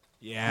dog.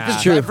 Yeah,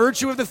 Just by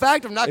virtue of the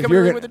fact of not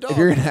coming in with a dog. If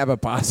you're gonna have a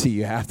posse,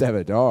 you have to have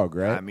a dog,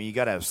 right? I mean, you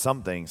got to have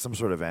some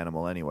sort of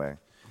animal anyway.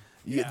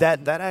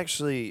 That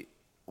actually,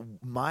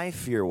 my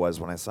fear was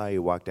when I saw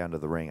you walk down to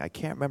the ring. I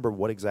can't remember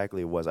what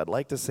exactly it was. I'd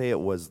like to say it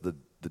was the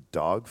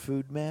dog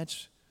food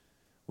match.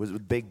 Was it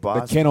with Big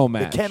Boss? The kennel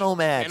match. The kennel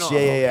match. Kennel-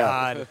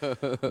 Yeah. Oh,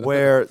 God.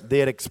 Where they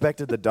had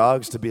expected the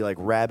dogs to be like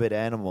rabid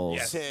animals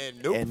Yes.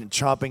 Nope. and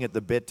chomping at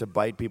the bit to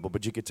bite people,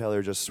 but you could tell they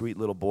were just sweet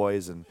little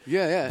boys, and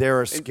Yeah. they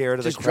were And scared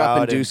of the just dropping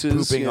crowd and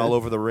deuces, pooping yeah. all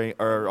over the ring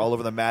or all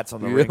over the mats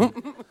on the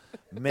ring.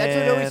 Man.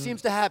 That's what always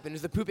seems to happen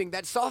is the pooping.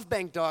 That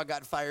SoftBank dog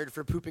got fired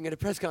for pooping at a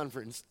press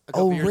conference a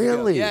couple Oh, years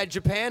really? ago. Yeah,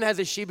 Japan has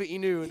a Shiba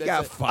Inu.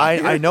 That's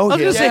I know I was he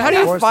gonna is. say, how do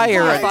Of you course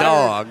fire he's a fired.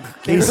 dog?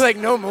 They were like,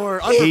 no more,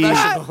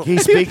 unprofessional. He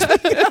speaks.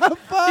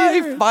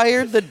 He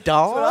fired the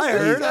dog. I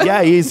heard.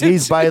 Yeah,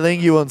 he's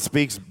bilingual and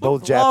speaks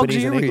both dogs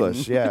Japanese and you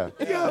English. Yeah.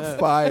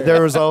 Fire.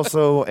 There was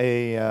also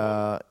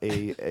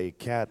a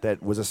cat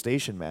that was a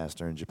station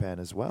master in Japan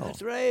as well.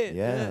 That's right.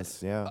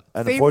 Yes, yeah.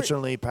 And Favorite-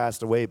 unfortunately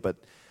passed away, but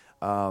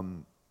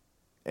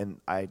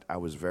and I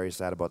was very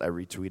sad about. I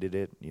retweeted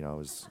it. You know, it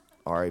was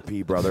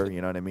R.I.P. brother.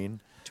 You know what I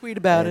mean? Tweet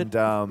about and,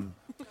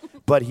 it.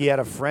 But he had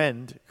a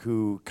friend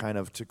who kind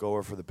of took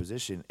over for the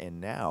position,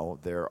 and now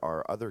there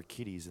are other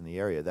kiddies in the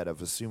area that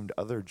have assumed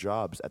other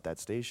jobs at that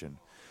station.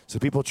 So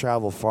people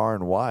travel far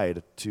and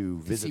wide to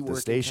visit the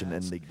station,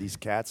 and these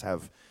cats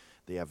have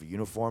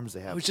uniforms. They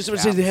have. I was just about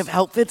to say they have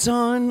outfits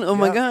on. Oh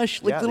my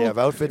gosh! Like yeah, little, they have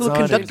outfits little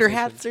on. conductor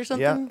hats or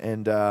something. Yeah,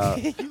 and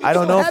I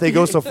don't know if they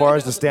go so far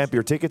as to stamp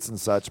your tickets and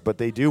such, but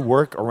they do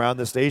work around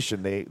the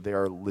station. They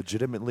are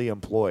legitimately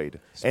employed,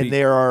 and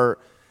they are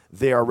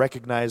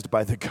recognized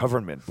by the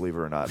government, believe it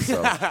or not.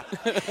 So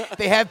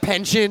They have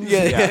pensions.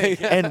 yeah.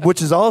 And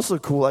which is also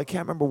cool. I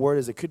can't remember where it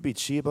is. It could be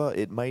Chiba.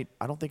 It might.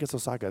 I don't think it's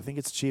Osaka. I think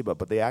it's Chiba.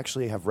 But they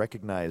actually have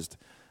recognized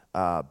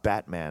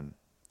Batman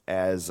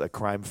as a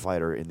crime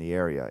fighter in the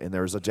area, and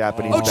there's a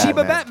Japanese.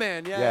 Chiba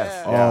Batman. Yeah.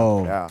 Yes.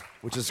 Yeah. Yeah.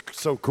 Which is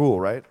so cool,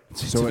 right?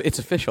 So it's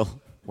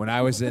official. When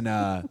I was in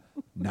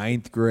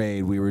ninth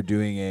grade, we were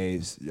doing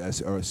a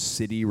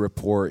city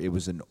report. It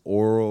was an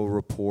oral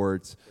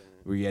report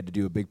where you had to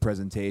do a big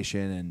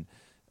presentation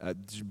and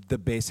the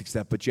basic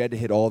stuff, but you had to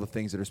hit all the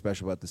things that are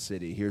special about the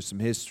city. Here's some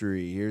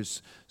history.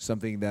 Here's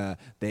something that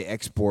they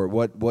export.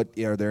 What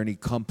are there any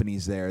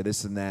companies there?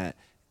 This and that.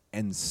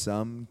 And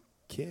some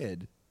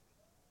kid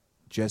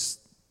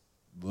just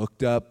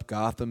looked up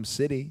Gotham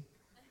City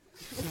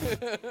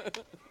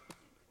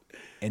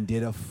and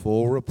did a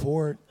full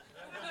report.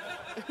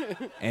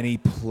 And he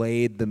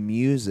played the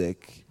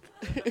music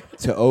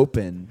to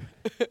open,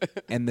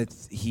 and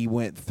he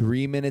went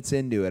 3 minutes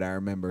into it, I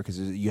remember, because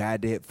you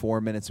had to hit 4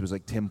 minutes. It was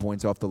like 10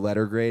 points off the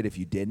letter grade if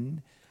you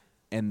didn't.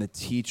 And the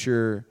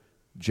teacher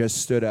just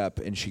stood up,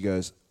 and she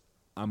goes,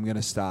 I'm going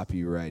to stop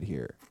you right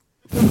here.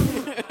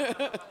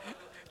 It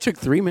took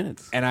 3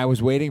 minutes. And I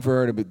was waiting for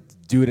her to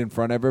do it in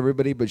front of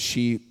everybody, but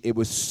it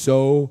was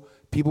so...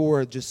 People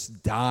were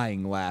just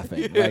dying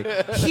laughing. Like,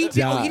 He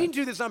didn't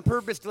do this on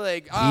purpose to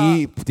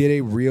he did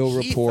a real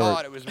he report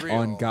thought it was real.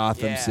 on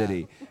Gotham Yeah.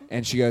 City.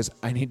 And she goes,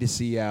 I need to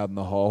see you out in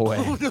the hallway.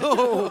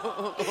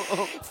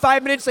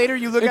 5 minutes later,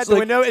 you look It's out the like-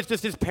 window. It's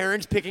just his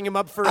parents picking him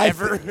up I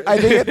forever. think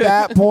at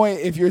that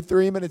point, if you're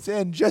 3 minutes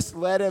in, just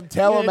let him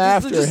tell him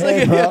after. just Hey,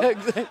 like- bro, yeah,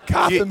 exactly.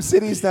 Gotham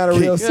City's not a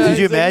real city. Could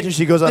you imagine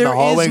she goes on the There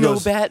hallway is and no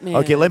goes, Batman.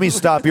 okay, let me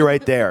stop you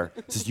right there.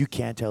 Says, you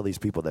can't tell these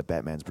people that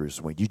Batman's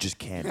Bruce Wayne. You just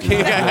can't. do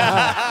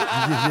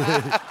that."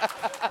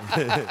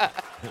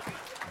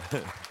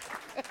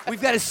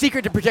 We've got a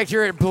secret to protect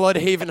here at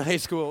Bloodhaven High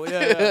School.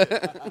 Yeah.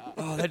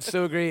 Oh, that's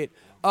so great.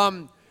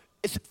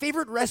 It's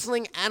favorite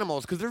wrestling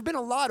animals, because there have been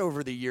a lot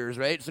over the years,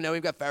 right? So now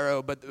we've got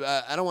Pharaoh, but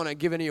I don't want to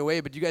give any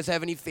away, but do you guys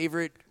have any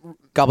favorite?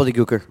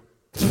 Gobbledygooker.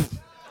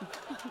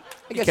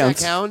 I guess that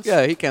counts.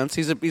 Yeah, he counts.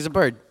 He's a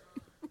bird.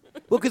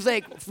 Well, because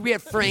we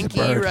have Frankie,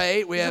 bird.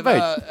 right? We have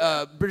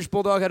bird. British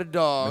Bulldog had a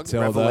dog.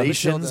 Matilda.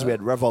 Revelations. We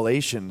had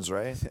Revelations,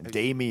 right?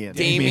 Damien.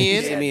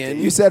 Damien.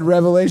 You said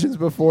Revelations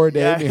before,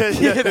 Damien.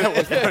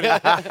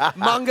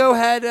 Mongo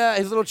had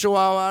his little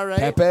chihuahua, right?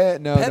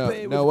 Pepe? No, Pepe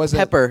it wasn't.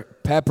 Pepper.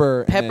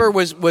 Pepper. and Pepper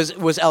then-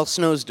 was Al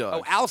Snow's dog.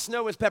 Oh, Al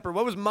Snow was Pepper.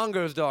 What was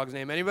Mongo's dog's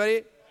name?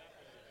 Anybody?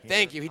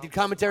 Thank you. He did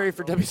commentary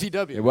for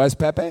WCW. It was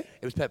Pepe? It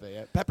was Pepe.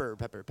 Yeah.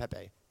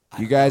 Pepe.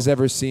 You guys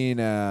ever seen...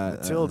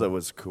 Matilda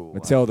was cool.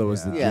 Matilda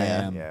was the Yeah.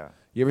 jam. Yeah.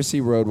 You ever see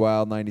Road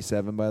Wild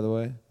 97, by the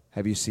way?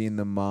 Have you seen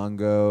the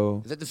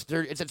Mongo... Is that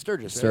it's at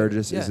Sturgis, right?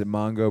 Sturgis? Yeah. Is it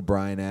Mongo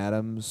Bryan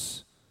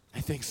Adams? I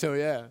think so,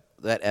 yeah.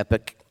 That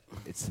epic.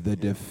 It's the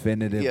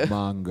definitive Yeah.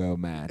 Mongo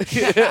match.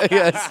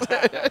 Yes.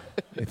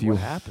 If you What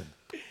happened?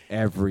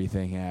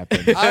 Everything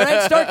happened. All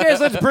right, Starrcast,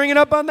 let's bring it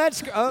up on that.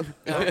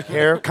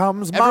 Here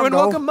comes Mongo. Everyone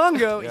welcome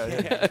Mongo.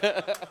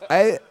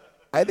 Yeah.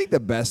 I think the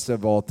best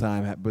of all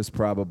time was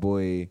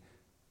probably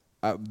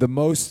the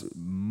most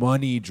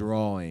money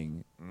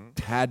drawing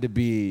had to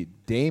be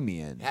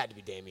Damien. Had to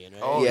be Damien,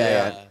 right? Oh,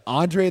 Yeah.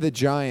 Andre the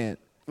Giant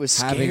Was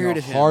having scared a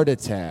of him. heart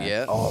attack.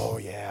 Yeah. Oh,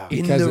 yeah.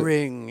 In because the of-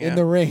 ring. In yeah.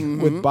 the ring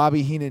with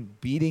Bobby Heenan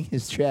beating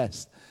his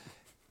chest.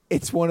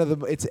 It's one of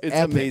the. It's It's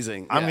epic.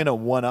 amazing. I'm Yeah. going to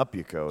one-up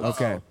you, Cody.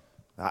 Okay.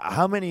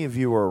 How many of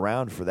you were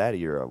around for that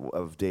era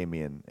of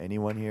Damien?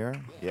 Anyone here?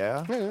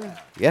 Yeah?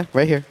 Yeah,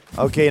 right here.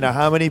 Okay, now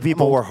how many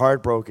people were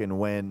heartbroken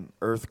when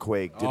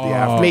Earthquake did the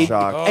Made,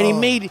 aftershock? and he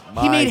made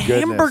My goodness.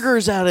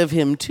 hamburgers out of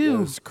him It too.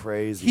 was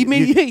crazy.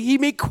 He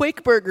made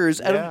Quake burgers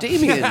out Yeah. of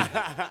Damien.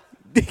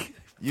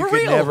 You For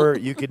could real.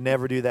 you could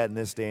never do that in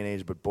this day and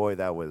age, but boy,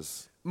 that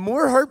was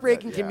More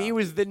heartbreaking to Yeah. me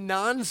was the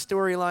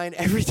non-storyline.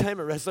 Every time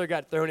a wrestler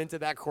got thrown into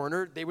that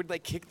corner, they would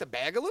kick the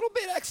bag a little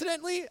bit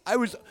accidentally.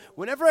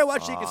 Whenever I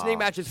watch Jake and Snake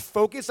matches,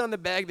 focus on the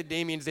bag that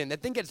Damien's in.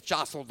 That thing gets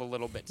jostled a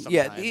little bit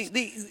sometimes.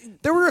 Yeah,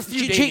 there were a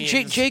few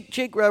Damiens.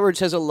 Jake Roberts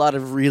has a lot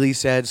of really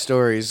sad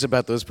stories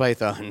about those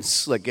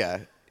pythons.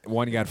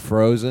 One got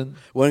frozen.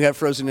 One got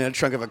frozen in a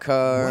trunk of a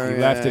car. He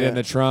left it in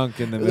the trunk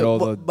in the middle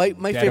of the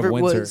My dead favorite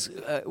of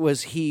winter.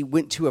 was he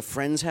went to a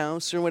friend's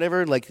house or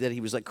whatever, that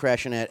he was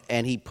crashing at,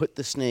 and he put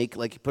the snake,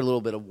 he put a little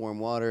bit of warm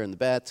water in the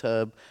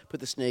bathtub, put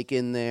the snake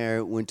in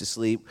there, went to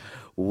sleep,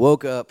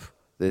 woke up,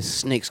 the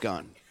snake's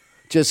gone.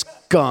 just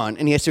gone.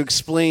 And he has to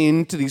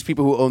explain to these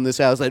people who own this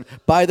house that,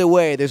 by the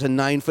way, there's a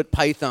 9-foot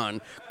python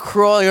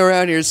crawling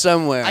around here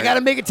somewhere. I gotta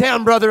make it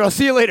town, brother. I'll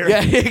see you later.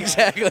 Yeah,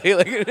 exactly.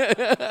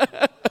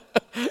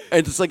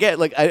 And it's like, yeah,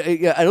 like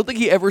I don't think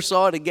he ever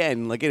saw it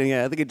again. Like,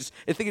 yeah, I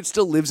think it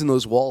still lives in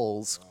those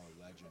walls. Oh,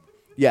 legend.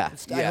 Yeah,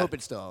 I hope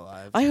it's still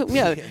alive. I hope.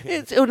 Yeah.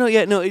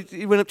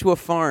 It went up to a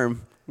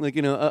farm, like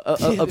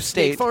upstate.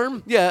 Snake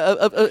farm? Yeah,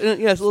 it's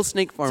a little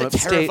snake farm. It's a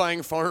upstate.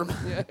 terrifying farm.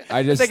 I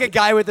It's just like a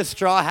guy with a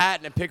straw hat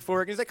and a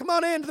pitchfork. He's like, "Come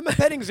on in to the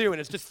petting zoo,"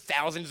 and it's just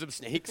thousands of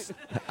snakes.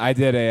 I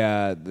did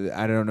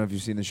I don't know if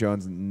you've seen the show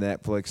on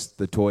Netflix,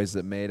 The Toys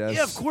That Made Us.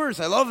 Yeah, of course.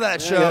 I love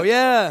that show.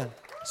 Yeah.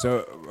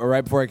 So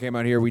right before I came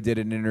out here, we did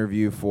an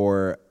interview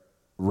for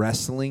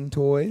wrestling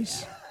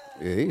toys.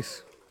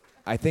 Yes.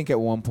 I think at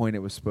one point it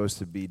was supposed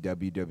to be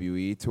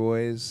WWE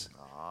toys,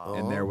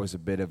 and there was a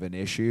bit of an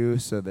issue.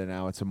 So then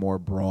now it's a more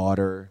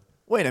broader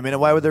Wait a minute.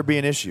 Why would there be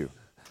an issue?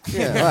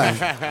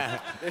 Yeah.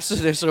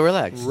 They're so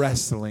relaxed.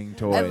 wrestling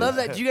toys. I love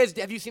that.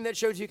 Have you seen that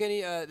show too,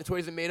 Kenny? The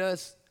Toys That Made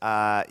Us?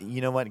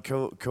 You know what?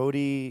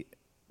 Cody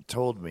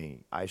told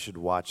me I should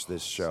watch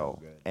this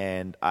show,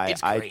 and I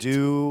great.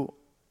 do.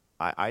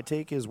 I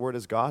take his word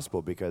as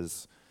gospel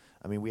because,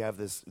 I mean, we have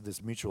this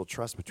mutual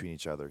trust between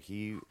each other.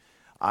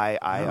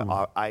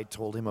 I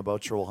told him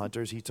about Troll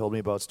Hunters. He told me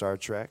about Star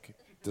Trek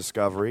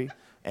Discovery,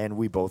 and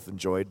we both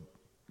enjoyed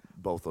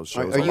both those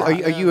shows. Are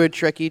you a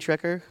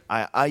Trekker?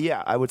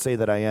 Yeah, I would say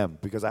that I am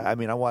because I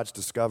watched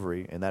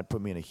Discovery, and that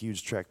put me in a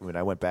huge Trek mood.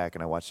 I went back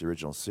and I watched the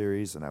original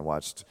series, and I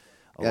watched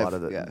a lot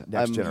of the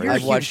Next Generation.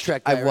 I've huge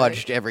Trek guy, I've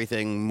watched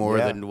everything more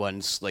Yeah. than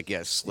once. Like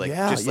yes, like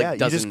Yeah, just like yeah, you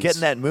dozens. just get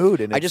in that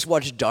mood, and I just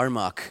watched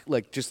Darmok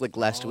like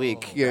last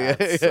week. Yeah,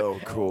 that's so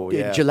cool.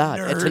 Yeah, Jalad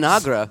at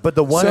Tanagra. but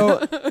the one.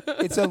 So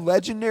it's a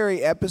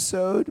legendary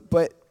episode,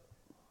 but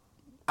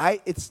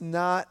it's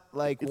not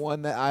like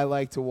one that I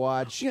like to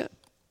watch. Yeah.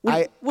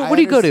 I What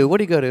do you go to? What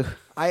do you go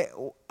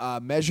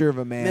to? Measure of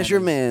a Man. Measure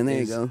of Man. There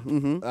you is- go.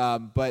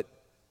 Mm-hmm. But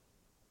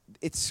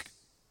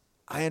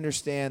I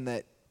understand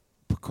that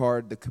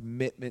Picard, the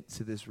commitment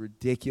to this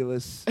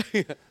ridiculous,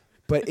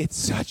 but it's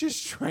such a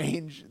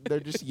strange. They're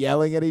just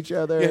yelling at each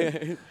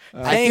other.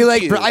 I feel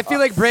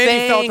like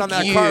Brandy felt on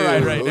that car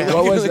ride right now.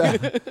 What was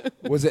that?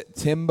 Was it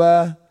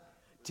Timba?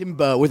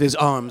 Timbo with his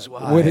arms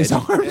wide. With his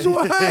arms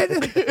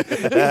wide.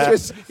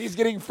 He's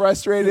getting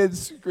frustrated,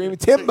 screaming,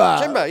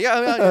 Timba! Timbo,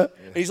 yeah.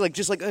 And he's like,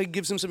 he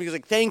gives him something. He's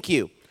like, thank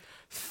you.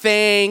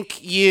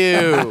 Thank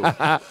you.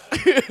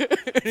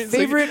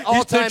 Favorite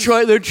all-time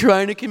They're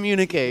trying to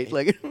communicate.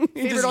 Like, favorite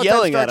just all-time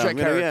yelling Star at Trek him.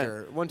 You know, yeah.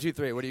 character. 1, 2,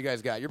 3. What do you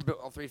guys got? You're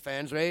all three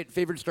fans, right?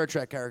 Favorite Star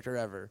Trek character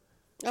ever?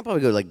 I'll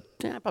probably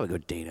go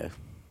Data.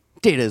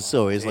 Data's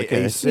always like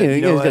Hey, a, so, you know, you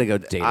you know guys gotta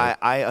what? go Data.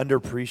 I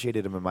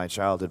underappreciated him in my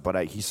childhood,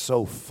 but he's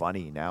so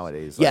funny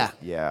nowadays. Yeah.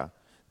 Yeah,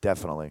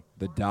 definitely.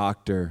 The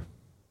Doctor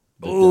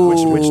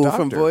Which from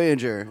Doctor?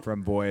 Voyager.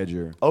 from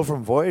Voyager. Oh,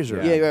 from Voyager.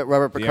 Yeah, you're right,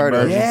 Robert The Picardo.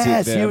 emergency-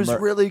 Yes, the he was emer-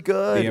 really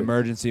good. The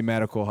emergency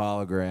medical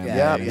hologram.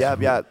 Yeah.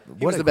 Yeah.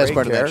 He was the best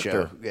part of that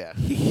show. Yeah.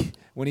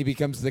 When he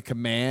becomes the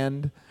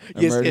command.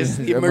 Yes,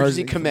 the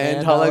emergency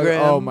command hologram.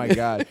 Oh, my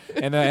God.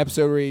 And the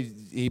episode where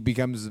he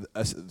becomes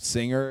a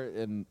singer,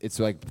 and it's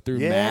like through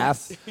Yeah.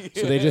 math.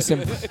 So they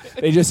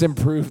just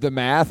improve the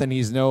math, and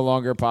he's no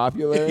longer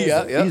popular.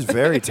 Yeah. He's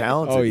very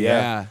talented. Oh,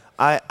 yeah.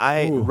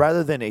 I Ooh.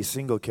 rather than a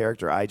single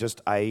character,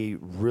 I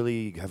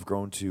really have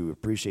grown to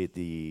appreciate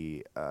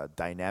the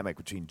dynamic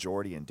between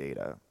Geordi and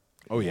Data.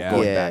 Oh, yeah.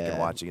 Going back and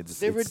watching it.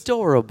 They're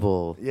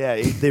adorable.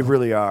 Yeah, they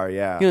really are.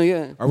 Yeah.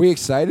 Yeah. Are we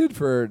excited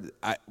for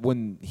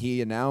when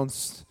he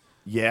announced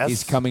Yes.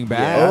 he's coming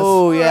back? Yes.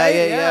 Oh,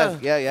 yeah.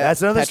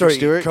 That's another Patrick story.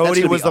 Stewart. That's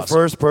Cody gonna was be the awesome.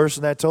 first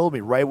person that told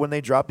me right when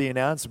they dropped the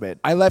announcement.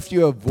 I left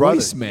you a Brother.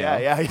 voicemail.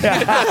 Yeah.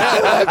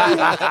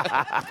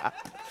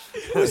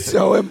 It was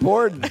so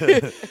important.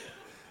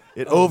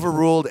 It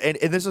overruled, and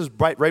this is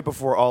right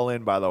before All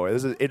In, by the way.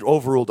 It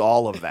overruled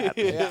all of that.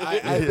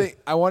 I think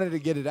I wanted to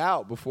get it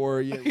out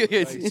before you.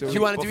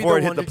 You wanted to be Before the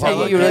it hit one the to tell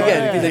public. You were Yeah.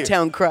 again the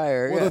town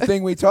crier. Well, the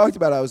thing we talked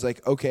about, I was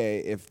like, okay,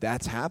 if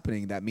that's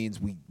happening, that means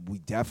we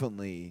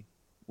definitely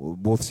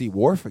we'll see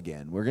Worf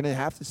again. We're gonna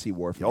have to see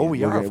Worf. Oh,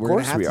 again. yeah, We're gonna, of we're gonna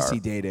course have we to are. see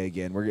Data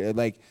again. We're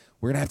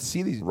gonna have to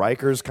see these.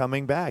 Riker's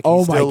coming back. Oh,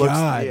 He still my looks,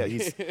 God. Yeah,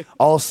 he's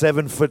all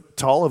 7 foot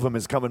tall of him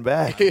is coming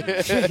back.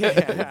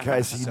 That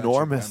guy's Such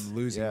enormous. I'm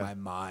losing Yeah. my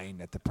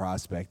mind at the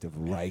prospect of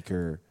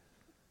Riker.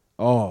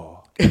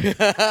 Oh,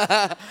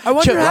 I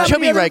wonder how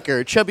Chubby many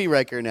other-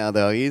 Riker now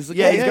though. He's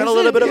Yeah, he's got a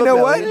little bit of you a know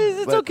belly, what?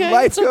 It's but okay.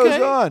 Life it's goes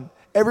okay. on.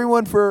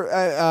 Everyone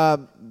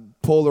for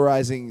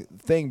polarizing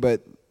thing,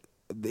 but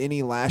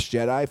any Last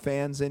Jedi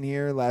fans in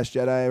here? Last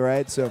Jedi,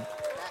 right? So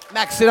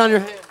Max, sit on your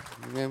head.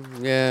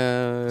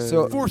 Yeah.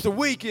 So- Force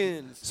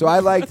Awakens. So I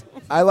liked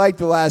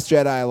The Last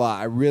Jedi a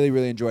lot. I really,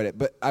 really enjoyed it.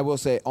 But I will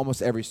say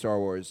almost every Star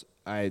Wars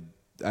I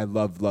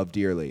love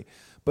dearly.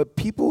 But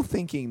people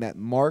thinking that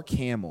Mark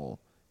Hamill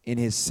in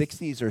his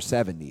 60s or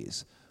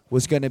 70s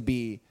was going to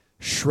be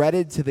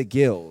shredded to the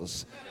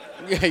gills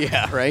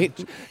yeah, right?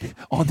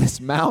 on this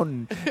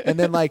mountain. And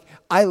then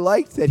I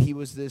liked that he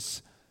was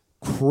this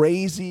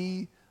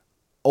crazy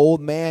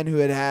old man who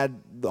had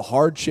the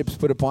hardships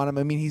put upon him.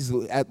 I mean, he's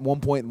at one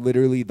point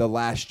literally the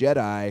last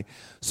Jedi.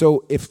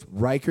 So if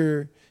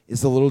Riker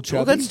is a little chubby,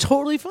 Well, that's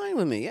totally fine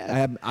with me.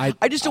 Yeah,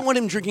 I just don't want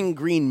him drinking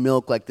green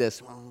milk like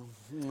this.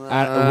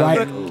 right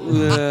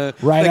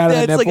Like out of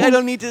the that's like nipple.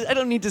 I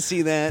don't need to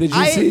see that. Did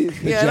you see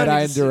the yeah, I don't need Jedi to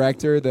and see-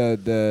 director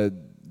the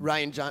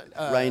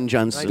Ryan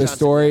Johnson. the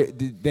story?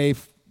 Did they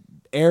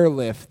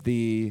airlift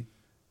the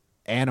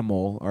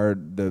animal or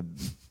the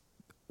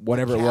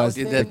whatever it cow was,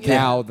 thing? the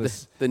cow?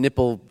 the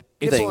nipple.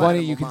 It's thing. funny.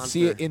 Animal You can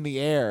see monster. it in the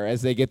air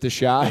as they get the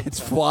shot. It's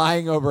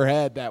flying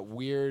overhead. That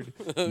weird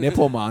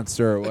nipple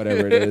monster or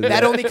whatever it is.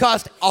 That only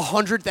cost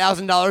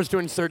 $100,000 to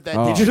insert that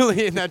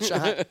digitally in that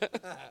shot.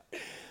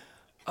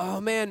 Oh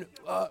man,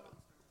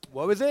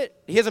 what was it?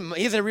 He has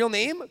a real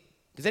name.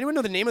 Does anyone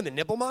know the name of the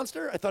nipple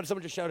monster? I thought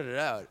someone just shouted it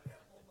out.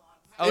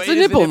 Oh, It's it a is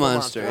the nipple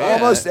monster. Yeah.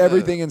 Almost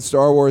everything in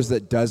Star Wars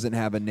that doesn't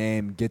have a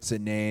name gets a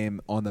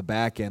name on the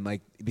back end.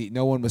 Like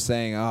no one was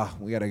saying, "Oh,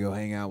 we got to go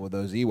hang out with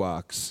those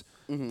Ewoks."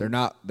 They're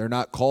not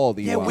called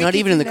Ewoks. Yeah, Not Wicket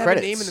even in the didn't have a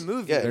credits. name in the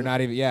movie. Yeah. They're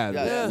not even. Yeah,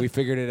 Yeah. we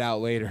figured it out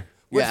later.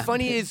 What's Yeah.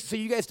 funny is, so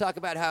you guys talk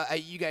about how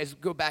you guys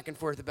go back and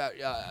forth about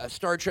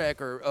Star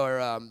Trek or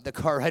the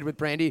car ride with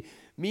Brandy.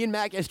 Me and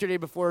Mac yesterday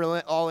before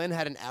All In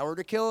had an hour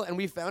to kill, and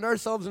we found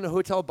ourselves in a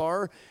hotel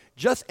bar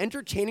just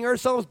entertaining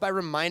ourselves by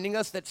reminding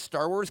us that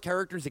Star Wars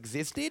characters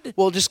existed.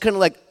 Well, just kind of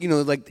like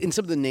like in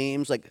some of the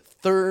names, like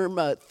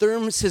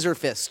Therm Scissor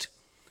Fist.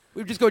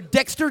 We would just go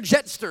Dexter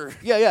Jetster.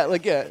 Yeah,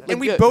 like yeah. And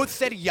we both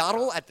said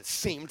Yaddle at the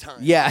same time.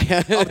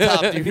 Yeah, Up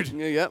top, dude.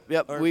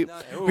 Yep. Or We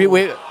not.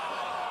 we.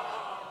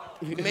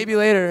 Maybe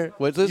later.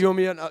 What's this? You owe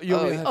me a high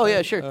Oh yeah,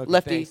 five? sure. Okay,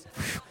 Lefty.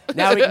 thanks.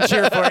 Now we can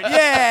cheer for it.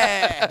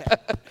 Yeah!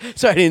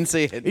 Sorry, I didn't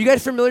see Are it. you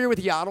guys familiar with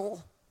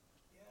Yaddle?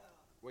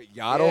 Wait,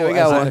 Yaddle Yeah, we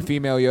got as in one. a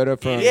female Yoda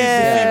from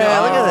Yeah,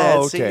 look at that.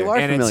 Oh, See, okay. you are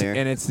and familiar.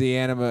 it's the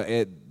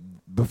anima.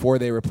 Before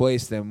they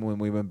replaced them, when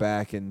we went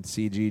back and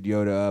CG'd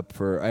Yoda up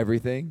for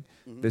everything.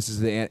 This is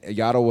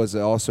Yaddle was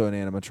also an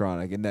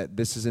animatronic, and that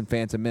this is in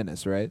Phantom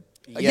Menace, right?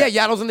 Yeah,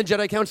 Yaddle's in the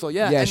Jedi Council.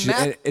 Yeah. Yeah, and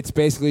Mac, it's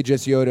basically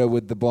just Yoda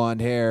with the blonde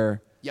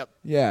hair. Yep.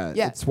 Yeah,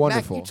 Yeah, it's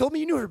wonderful. Mac, you told me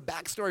you knew her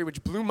backstory,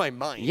 which blew my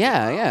mind.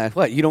 Yeah.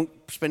 What? You don't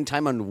spend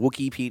time on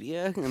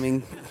Wikipedia? I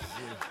mean,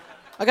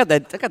 I got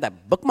that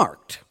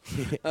bookmarked.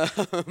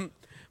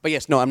 But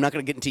yes, no, I'm not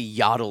going to get into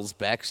Yaddle's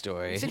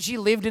backstory. She said she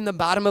lived in the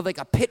bottom of like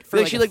a pit for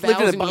Like, like, she a lived in a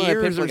thousand bottom of a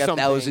pit years for or like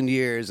something. 1,000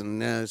 years,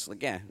 and it's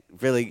like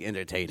really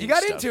entertaining. You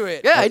got stuff. into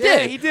it. Yeah, I Yeah,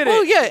 did. he did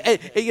Well,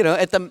 it.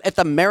 yeah, at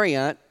the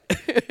Marriott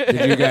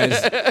Did you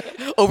guys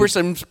over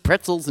some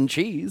pretzels and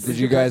cheese. did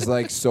you guys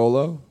like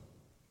Solo?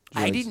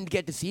 I didn't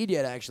get to see it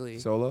yet, actually.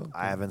 Solo?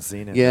 I haven't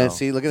seen it. Yeah, no.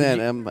 see, look at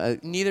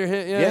that. Neither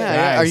hit.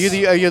 Yeah, are you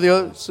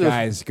the so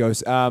Guys,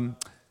 goes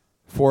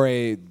for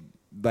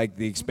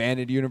the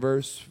expanded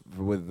universe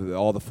with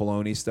all the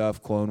Filoni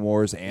stuff, Clone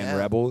Wars and Yeah.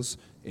 Rebels.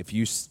 If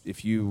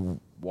you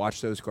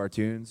watch those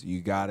cartoons,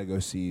 you got to go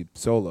see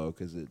Solo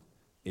because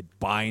it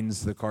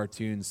binds the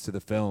cartoons to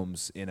the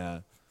films in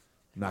a.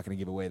 I'm not going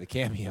to give away the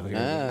cameo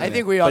here. I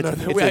think we all But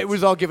know. it's It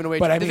was all given away.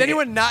 but I Does mean,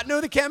 anyone not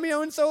know the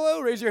cameo in Solo?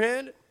 Raise your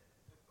hand.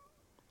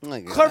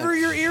 Like, Cover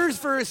your ears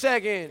for a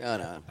second. Oh,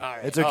 no. All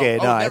right. It's okay.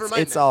 Oh, no, never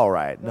mind it's then. all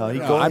right. No, you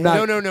go. I'm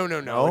not- No.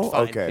 No? It's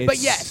fine. Okay. But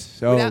It's yes,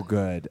 so without,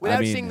 good. I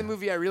Without mean- seeing the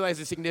movie, I realize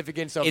the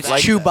significance of It's that.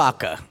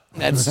 Chewbacca.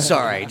 That's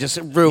sorry, just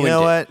ruined You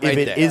know what? it. Right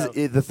If there. it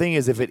is, the thing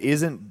is, if it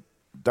isn't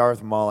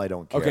Darth Maul, I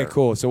don't care. Okay,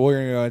 cool. So we're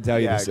gonna go and tell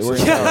you Yeah, this. We're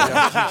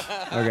gonna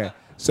okay.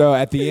 So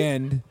at the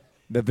end,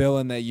 the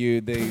villain that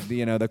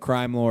the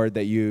crime lord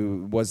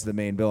that was the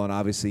main villain.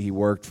 Obviously, he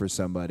worked for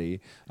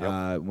somebody.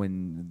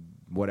 When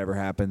whatever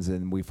happens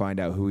and we find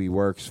out who he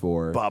works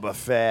for. Boba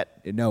Fett.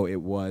 No, it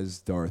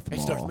was Darth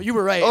Maul. Darth Maul. You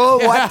were right. Oh,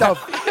 what the?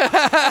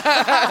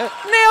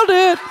 Nailed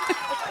it.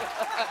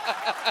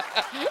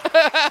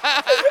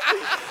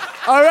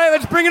 All right,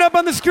 let's bring it up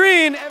on the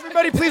screen.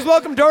 Everybody, please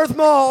welcome Darth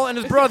Maul and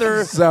his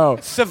brother, So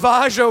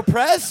Savage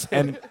Opress.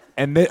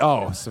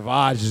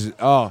 Savage is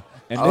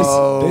and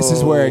this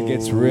is where it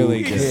gets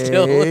really good.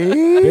 Still,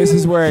 This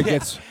is where it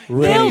gets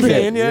really Nailed good.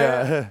 it,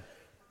 yeah.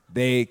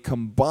 They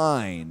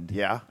combined.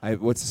 Yeah.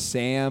 What's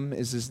Sam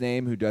is his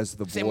name who does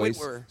the Sam voice.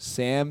 Witwer.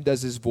 Sam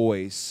does his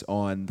voice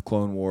on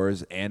Clone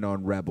Wars and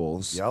on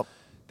Rebels. Yep.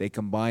 They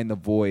combined the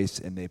voice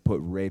and they put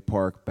Ray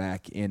Park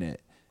back in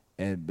it.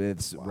 And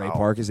Ray Wow.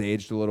 Park has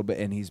aged a little bit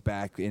and he's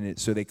back in it.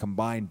 So they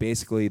combined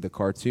basically the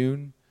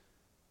cartoon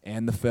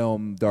and the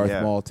film Darth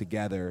Yeah. Maul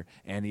together,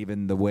 and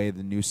even the way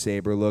the new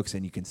saber looks,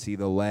 and you can see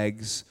the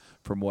legs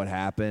from what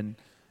happened.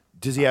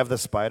 Does he have the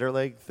spider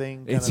leg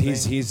thing? It's kinda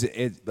he's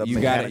thing? The you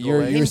got it. mechanical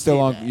You're leg?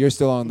 you're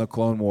still on the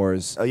Clone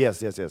Wars. Oh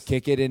yes.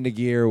 Kick it into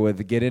gear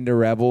get into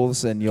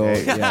Rebels, and you'll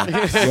Okay.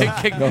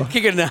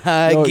 kick it in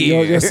high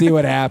gear. you'll see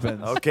what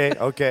happens.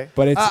 Okay.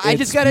 But it's I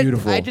just got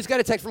beautiful. I just got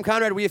a text from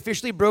Conrad. We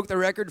officially broke the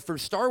record for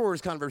Star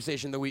Wars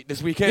conversation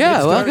this weekend.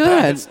 Yeah, at well,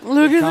 Starrcast. good.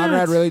 Look at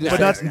Conrad that. really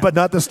just But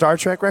not the Star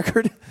Trek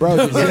record. bro.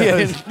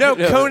 No,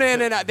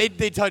 Conan and I, they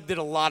did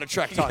a lot of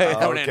Trek talk on the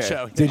Conan okay.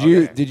 show.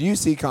 Did you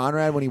see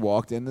Conrad when he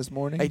walked in this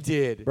morning? I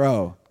did.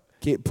 Bro.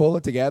 Pull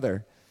it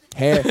together.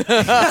 hair,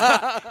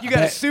 You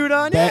got a suit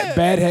on? Yeah.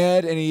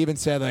 bedhead, and he even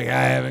said like,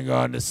 I haven't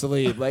gone to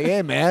sleep. Like,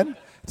 hey man,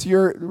 it's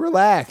your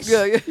relax.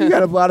 Yeah, yeah. You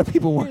got a lot of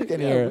people working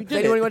here. If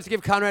anyone wants to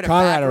give Conrad a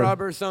Conrad back a-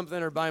 rub or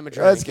something, or buy him a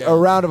drink. That's a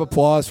round of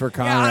applause for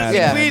Conrad.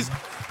 Yeah, honestly, please.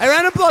 A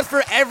round of applause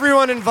for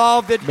everyone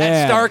involved at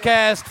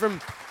Starrcast,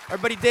 from our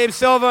buddy Dave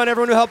Silva and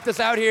everyone who helped us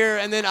out here,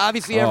 and then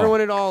obviously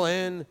everyone at All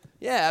In.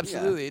 Yeah,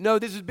 absolutely. No,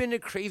 this has been a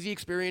crazy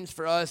experience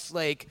for us.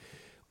 Like,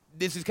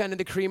 this is kind of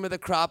the cream of the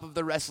crop of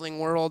the wrestling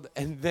world,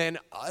 and then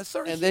us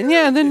are And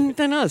here.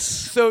 then us.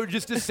 So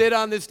just to sit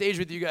on this stage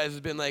with you guys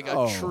has been like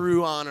a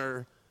true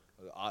honor.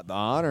 The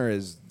honor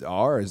is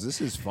ours.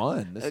 This is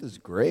fun. This is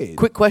great.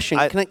 Quick question.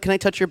 Can I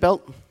touch your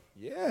belt?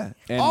 Yeah.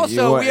 And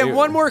Also, we have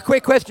one more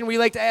quick question we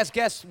like to ask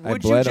guests.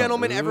 Would you bled on-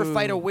 gentlemen ever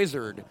fight a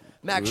wizard?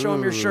 Max, show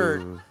him your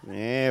shirt.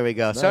 There we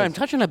go. Sorry, I'm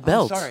touching a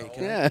belt. Sorry.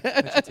 Yeah.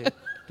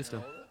 Just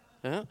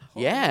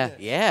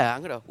Yeah.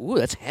 I'm gonna. Ooh,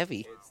 that's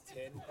heavy.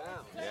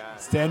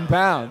 It's 10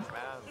 pounds.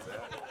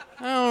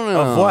 I don't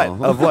know. Of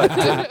what? Of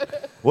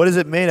what? What is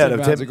it made out 10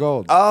 of? pounds of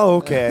gold. Oh,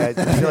 okay.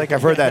 I feel like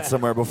I've heard that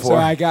somewhere So before.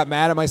 I got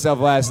mad at myself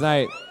last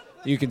night.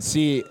 You can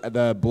see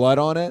the blood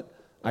on it.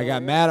 I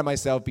got mad at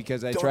myself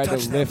because I tried to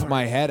touch that lift part.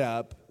 my head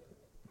up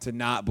to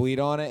not bleed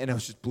on it, and it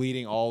was just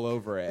bleeding all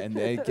over it. And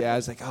I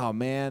was like, oh,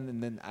 man.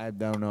 And then I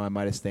don't know. I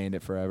might have stained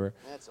it forever.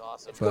 That's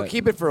awesome. Go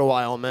keep it for a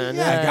while, man.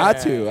 Yeah, I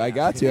got to. I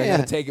got to. I Yeah.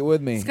 got to take it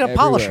with me. It's gonna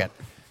polish everywhere.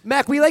 it.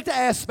 Mac, we like to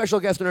ask special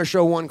guests on our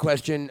show one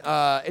question.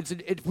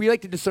 We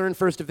like to discern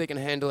first if they can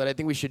handle it. I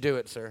think we should do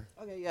it, sir.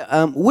 Okay,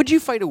 yeah. Would you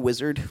fight a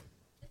wizard?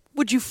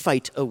 Would you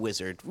fight a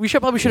wizard? We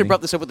probably should have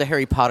brought this up with the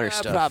Harry Potter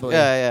stuff. probably.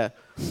 Yeah.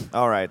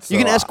 All right. So You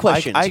can ask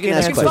questions. I You can can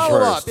ask ask questions.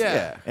 Follow first. up,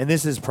 yeah. And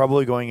this is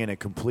probably going in a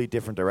complete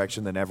different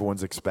direction than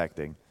everyone's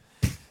expecting.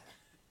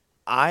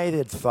 I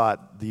had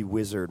thought the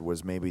wizard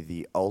was maybe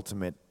the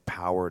ultimate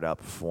powered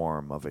up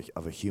form of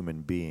a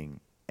human being,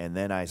 and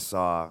then I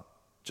saw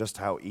just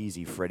how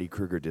easy Freddy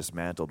Krueger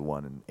dismantled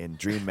one in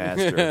Dream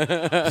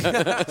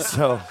Master.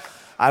 So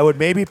I would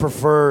maybe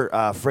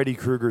prefer Freddy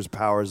Krueger's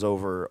powers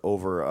over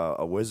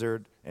a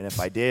wizard, and if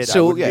I did,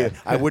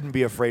 I wouldn't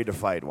be afraid to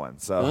fight one.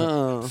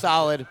 So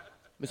Solid.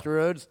 Mr.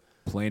 Rhodes?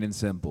 Plain and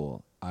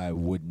simple, I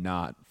would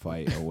not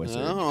fight a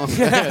wizard. Oh.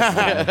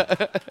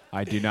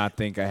 I do not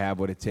think I have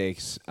what it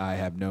takes. I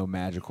have no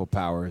magical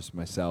powers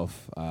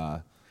myself.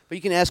 But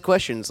you can ask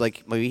questions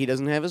like maybe he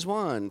doesn't have his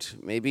wand.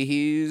 Maybe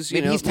he's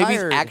Maybe he's maybe he's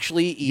tired.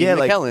 actually Ian yeah,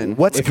 like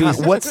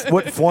McKellen.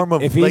 what form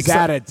of If he's like,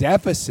 at a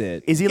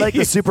deficit, is he like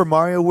the Super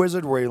Mario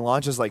wizard where he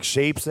launches like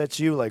shapes at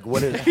you? Like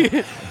what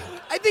is?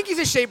 I think he's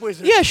a shape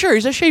wizard. Yeah, sure,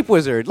 he's a shape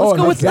wizard. Let's Oh,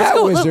 go no, with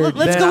that let's wizard, go,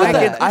 let's Then go with I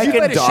that. can, I You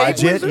can fight a shape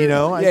dodge it, wizard? you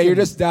know. yeah, you're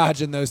just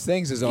dodging those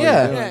things is all Yeah.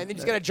 you're doing. Yeah, and then you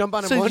just got to jump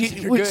on him So, once you, and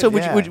you're would, good. so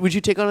would, Yeah. would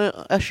you take on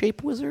a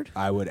shape wizard?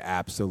 I would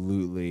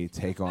absolutely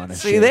take on a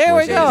See, shape there we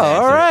wizard. go.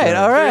 All right,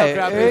 all right.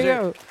 Crowd There you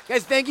wizard. go.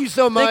 Guys, thank you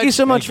so much. Thank you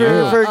so much Thank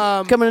you. for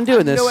coming and doing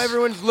I this. know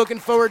everyone's looking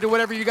forward to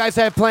whatever you guys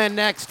have planned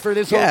next for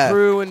this Yeah. whole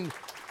crew. And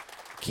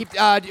keep.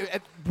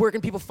 Where can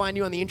people find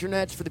you on the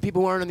internet for the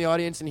people who aren't in the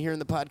audience and hearing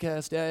the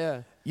podcast?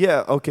 Yeah.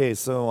 Yeah, okay,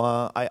 so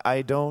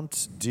I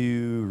don't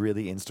do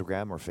really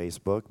Instagram or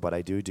Facebook, but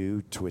I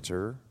do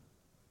Twitter,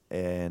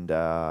 and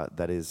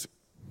that is,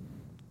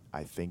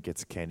 I think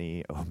it's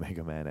Kenny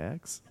Omega Man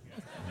X.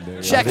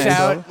 Checks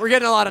out. We're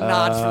getting a lot of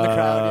nods from the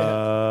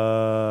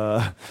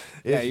crowd.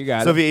 Yeah, you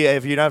got so it.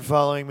 if you're not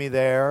following me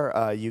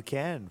there, you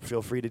can.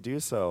 Feel free to do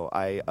so.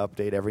 I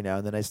update every now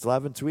and then. I still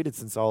haven't tweeted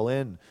since All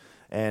In.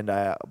 And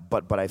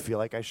but I feel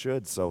like I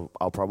should, so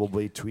I'll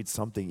probably tweet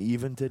something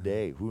even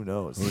today. Who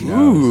knows?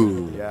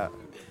 Ooh. Yeah.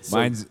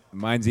 So-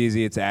 Mine's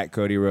easy. It's at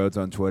Cody Rhodes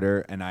on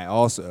Twitter, and I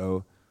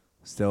also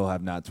still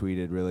have not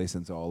tweeted really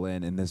since All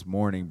In. And this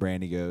morning,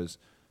 Brandy goes,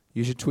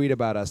 "You should tweet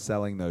about us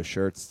selling those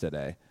shirts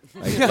today."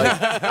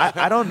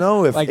 I don't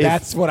know if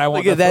That's what I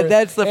want. Look at that.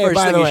 That's the first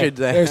by thing the you way, should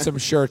say. There's some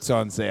shirts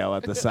on sale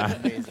at the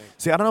sign.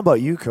 See, I don't know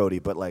about you, Cody,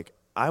 but like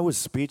I was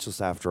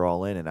speechless after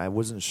All In, and I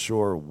wasn't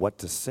sure what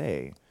to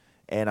say.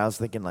 And I was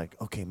thinking, like,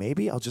 okay,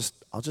 maybe I'll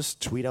just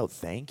tweet out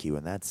thank you,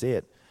 and that's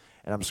it.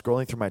 And I'm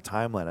scrolling through my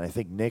timeline, and I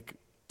think Nick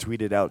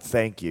tweeted out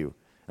thank you,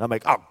 and I'm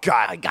like, oh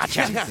God, I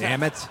gotcha.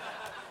 Damn it!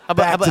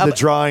 Back to the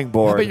drawing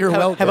board. But you're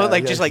welcome. How about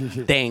like Yeah, just yeah.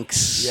 like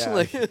thanks? Yeah.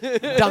 Like,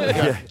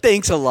 Dunker.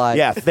 thanks a lot.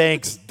 Yeah,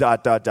 thanks. ...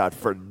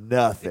 for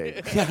nothing.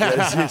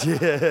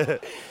 This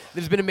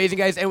has been amazing,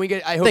 guys, and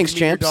I hope Thanks, to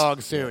meet your champs.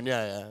 dog soon.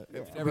 Yeah.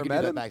 If Never we can met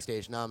do that him?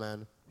 backstage. Nah,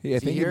 man. Yeah, I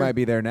Is he think he here? might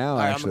be there now. All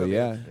right, I'm Actually, gonna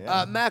yeah. go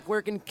get him. Mac,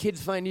 where can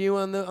kids find you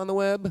on the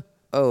web?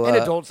 Oh, And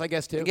adults, I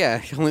guess, too.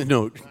 Yeah,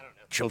 no,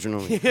 children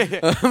only.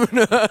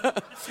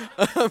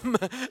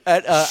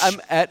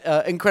 I'm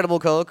at Incredible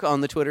Coke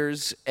on the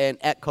Twitters and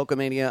at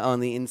Cocomania on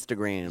the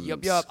Instagrams.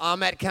 Yup.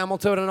 I'm at Camel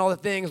Toad on all the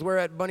things. We're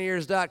at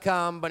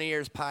BunnyEars.com, Bunny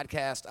Ears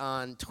Podcast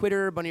on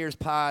Twitter, Bunny Ears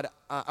Pod.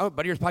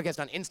 Bunny Ears Podcast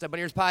on Insta,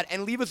 Bunny Ears Pod.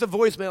 And leave us a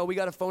voicemail. We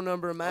got a phone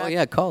number, Mac. Oh,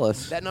 yeah, call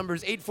us. That number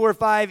is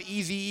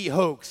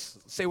 845-EZE-HOAX.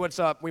 Say what's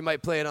up. We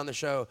might play it on the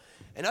show.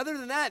 And other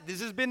than that,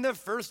 this has been the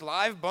first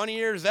live Bunny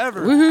Ears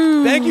ever.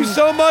 Woohoo! Thank you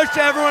so much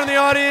to everyone in the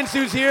audience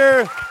who's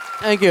here.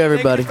 Thank you,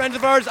 everybody. Friends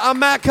of ours. I'm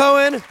Matt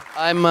Cohen.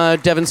 I'm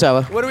Devin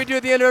Sawa. What do we do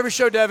at the end of every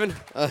show, Devin?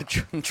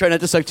 Try not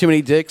to suck too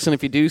many dicks, and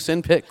if you do,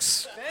 send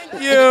pics.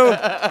 Thank you.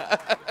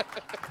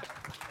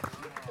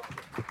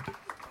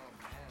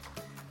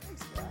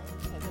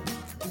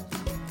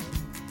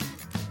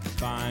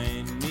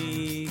 Find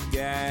me,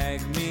 gag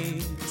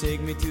me,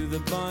 take me to the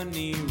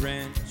bunny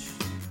ranch.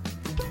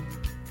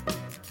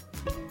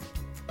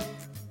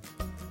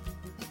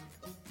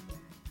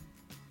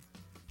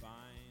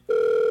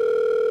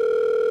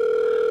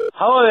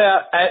 Hello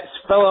there, it's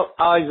Philip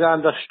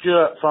Alexander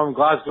Stewart from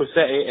Glasgow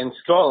City in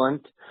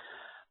Scotland.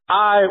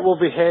 I will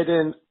be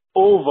heading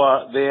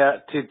over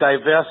there to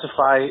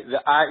diversify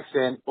the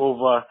accent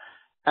over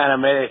in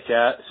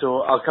America, so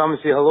I'll come and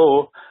say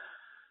hello.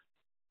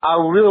 I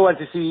really want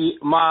to see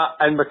Matt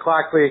and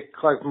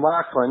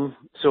McLachlan,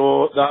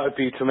 so that would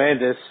be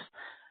tremendous.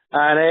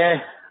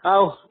 And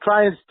I'll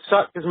try and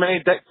suck as many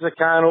dicks as I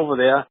can over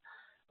there.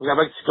 I've got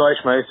a big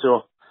Scottish mouth,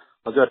 so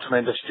I'll do a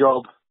tremendous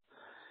job.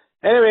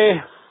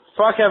 Anyway,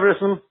 fuck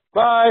everything.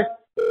 Bye.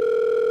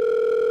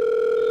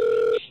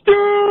 Stu!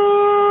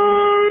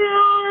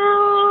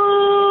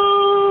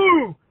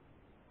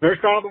 Nurse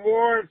out of the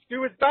war.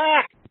 Stu is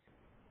back.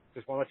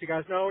 Just want to let you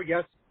guys know,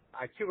 yes,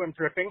 I too am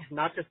dripping,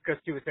 not just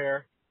because Stu is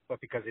there, but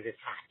because it is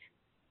hot.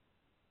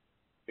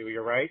 Stu,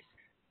 you're right.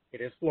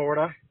 It is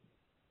Florida.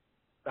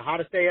 The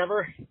hottest day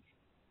ever.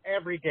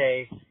 Every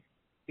day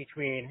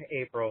between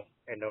April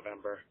and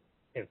November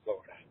in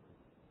Florida.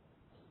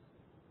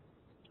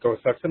 Go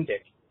suck some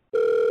dick.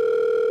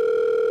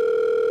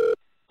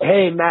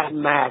 Hey, Matt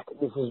and Mac,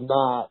 this is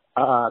Matt.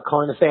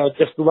 Calling to say I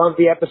just loved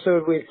the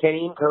episode with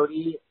Kenny and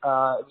Cody. It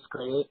was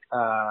great.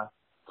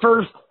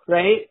 First,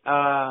 right?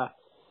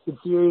 But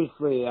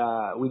seriously,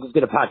 we just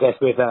did a podcast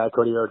with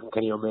Cody Rhodes and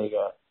Kenny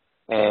Omega,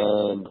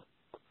 and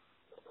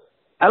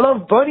I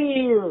love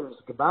bunny ears.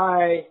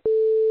 Goodbye.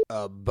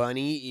 A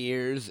Bunny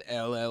Ears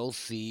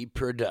LLC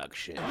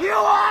production. You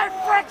are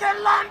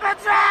freaking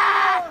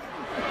lumberjack!